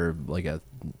structure, like a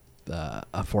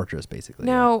fortress, basically.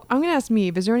 Now I'm gonna ask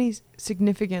Meave, is there any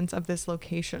significance of this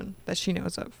location that she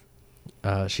knows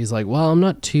of? She's like, well, I'm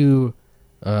not too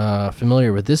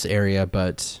familiar with this area,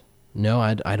 but no,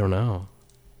 I don't know.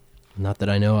 Not that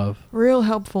I know of. Real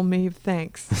helpful, Meave.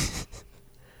 Thanks.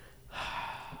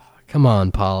 Come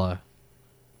on, Paula.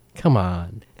 Come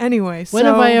on. Anyway, When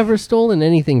have I ever stolen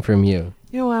anything from you?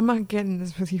 You know, I'm not getting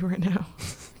this with you right now.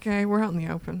 Okay, we're out in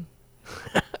the open.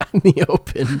 In the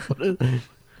open.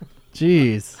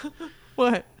 Jeez.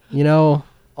 What?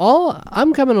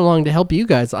 I'm coming along to help you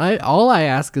guys. All I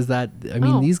ask is that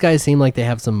these guys seem like they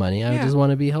have some money. I Yeah. just want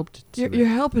to be helped. You're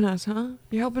helping us, huh?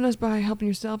 You're helping us by helping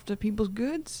yourself to people's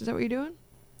goods? Is that what you're doing?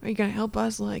 Are you going to help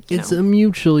us, like, It's a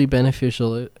mutually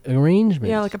beneficial arrangement.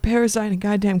 yeah, like a parasite and a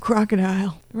goddamn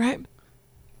crocodile, right?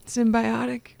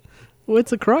 Symbiotic.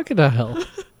 What's a crocodile?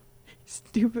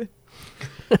 Stupid.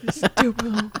 Stupid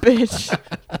little bitch.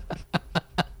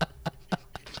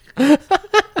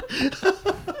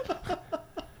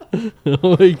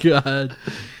 Oh my god.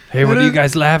 Hey, what are you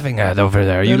guys laughing at over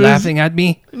there? Are you laughing at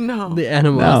me? No. The No,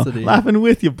 animosity. laughing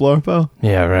with you, Blorpo.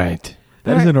 Yeah, right.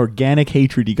 That is Alright. an organic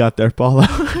hatred you got there, Paula.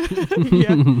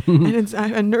 Yeah. And it's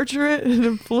I nurture it and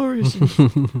it flourishes.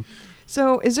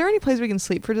 So, is there any place we can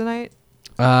sleep for tonight?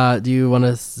 Do you want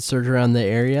to search around the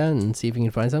area and see if you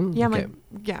can find something? Yeah, Okay.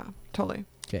 yeah, totally.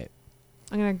 Okay.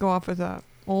 I'm gonna go off with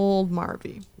old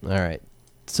Marvy. All right.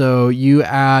 So you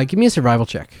give me a survival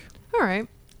check. All right.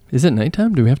 Is it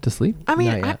nighttime? Do we have to sleep? I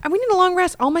mean, Not yet. we need a long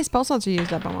rest. All my spell slots are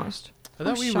used up almost. I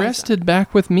thought we Scheisse. rested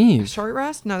back with me. A short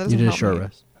rest? No, that You doesn't did a help short me.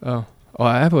 rest. Oh,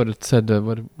 I would have said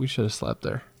we should have slept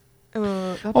there.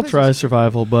 That I'll place try is-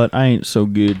 survival, but I ain't so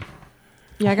good.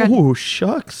 Yeah, I got Oh,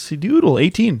 shucks. Doodle,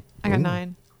 18.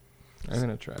 9. I'm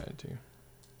gonna try it too.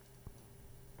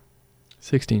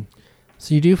 16.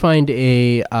 So you do find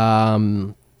a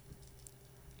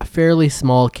fairly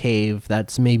small cave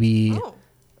that's maybe Oh.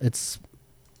 it's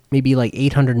maybe like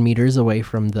 800 meters away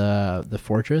from the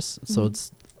fortress. So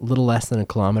it's a little less than a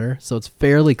kilometer. So it's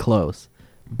fairly close,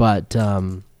 but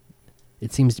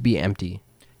it seems to be empty.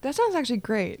 That sounds actually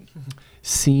great.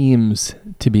 Seems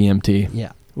to be empty.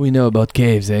 Yeah. We know about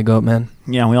caves, eh, Goatman?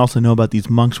 Yeah, we also know about these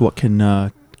monks what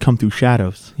can come through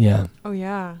shadows. Yeah. Oh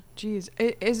yeah. Jeez.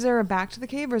 Is there a back to the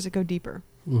cave or does it go deeper?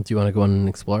 Do you want to go in and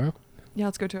explore? Yeah,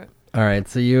 let's go to it. All right,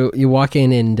 so you walk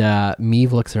in and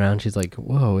Meave looks around. She's like,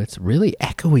 "Whoa, it's really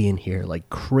echoey in here, like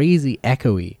crazy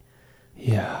echoey."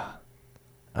 Yeah.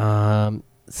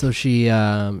 So she's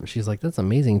like, "That's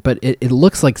amazing," but it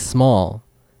looks like small,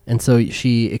 and so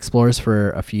she explores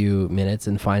for a few minutes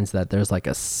and finds that there's like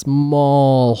a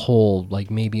small hole, like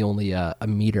maybe only a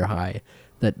meter high,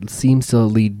 that seems to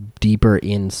lead deeper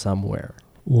in somewhere.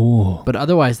 Ooh. But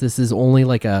otherwise, this is only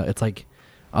like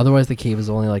otherwise the cave is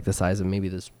only like the size of maybe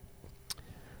this,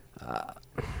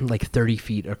 like 30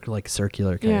 feet or like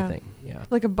circular kind Yeah. of thing. Yeah.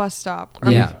 Like a bus stop.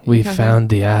 Yeah. We Okay. found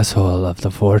the asshole of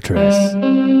the fortress.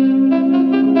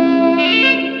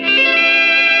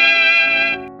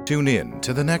 Tune in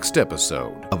to the next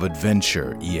episode of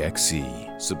Adventure EXE.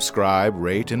 Subscribe,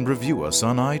 rate, and review us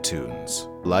on iTunes.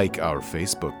 Like our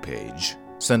Facebook page.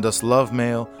 Send us love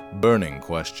mail, burning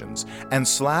questions, and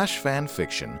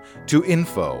 /fanfiction to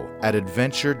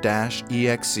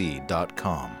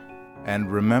info@adventure-exe.com.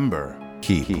 And remember,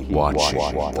 keep watching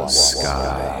the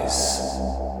skies.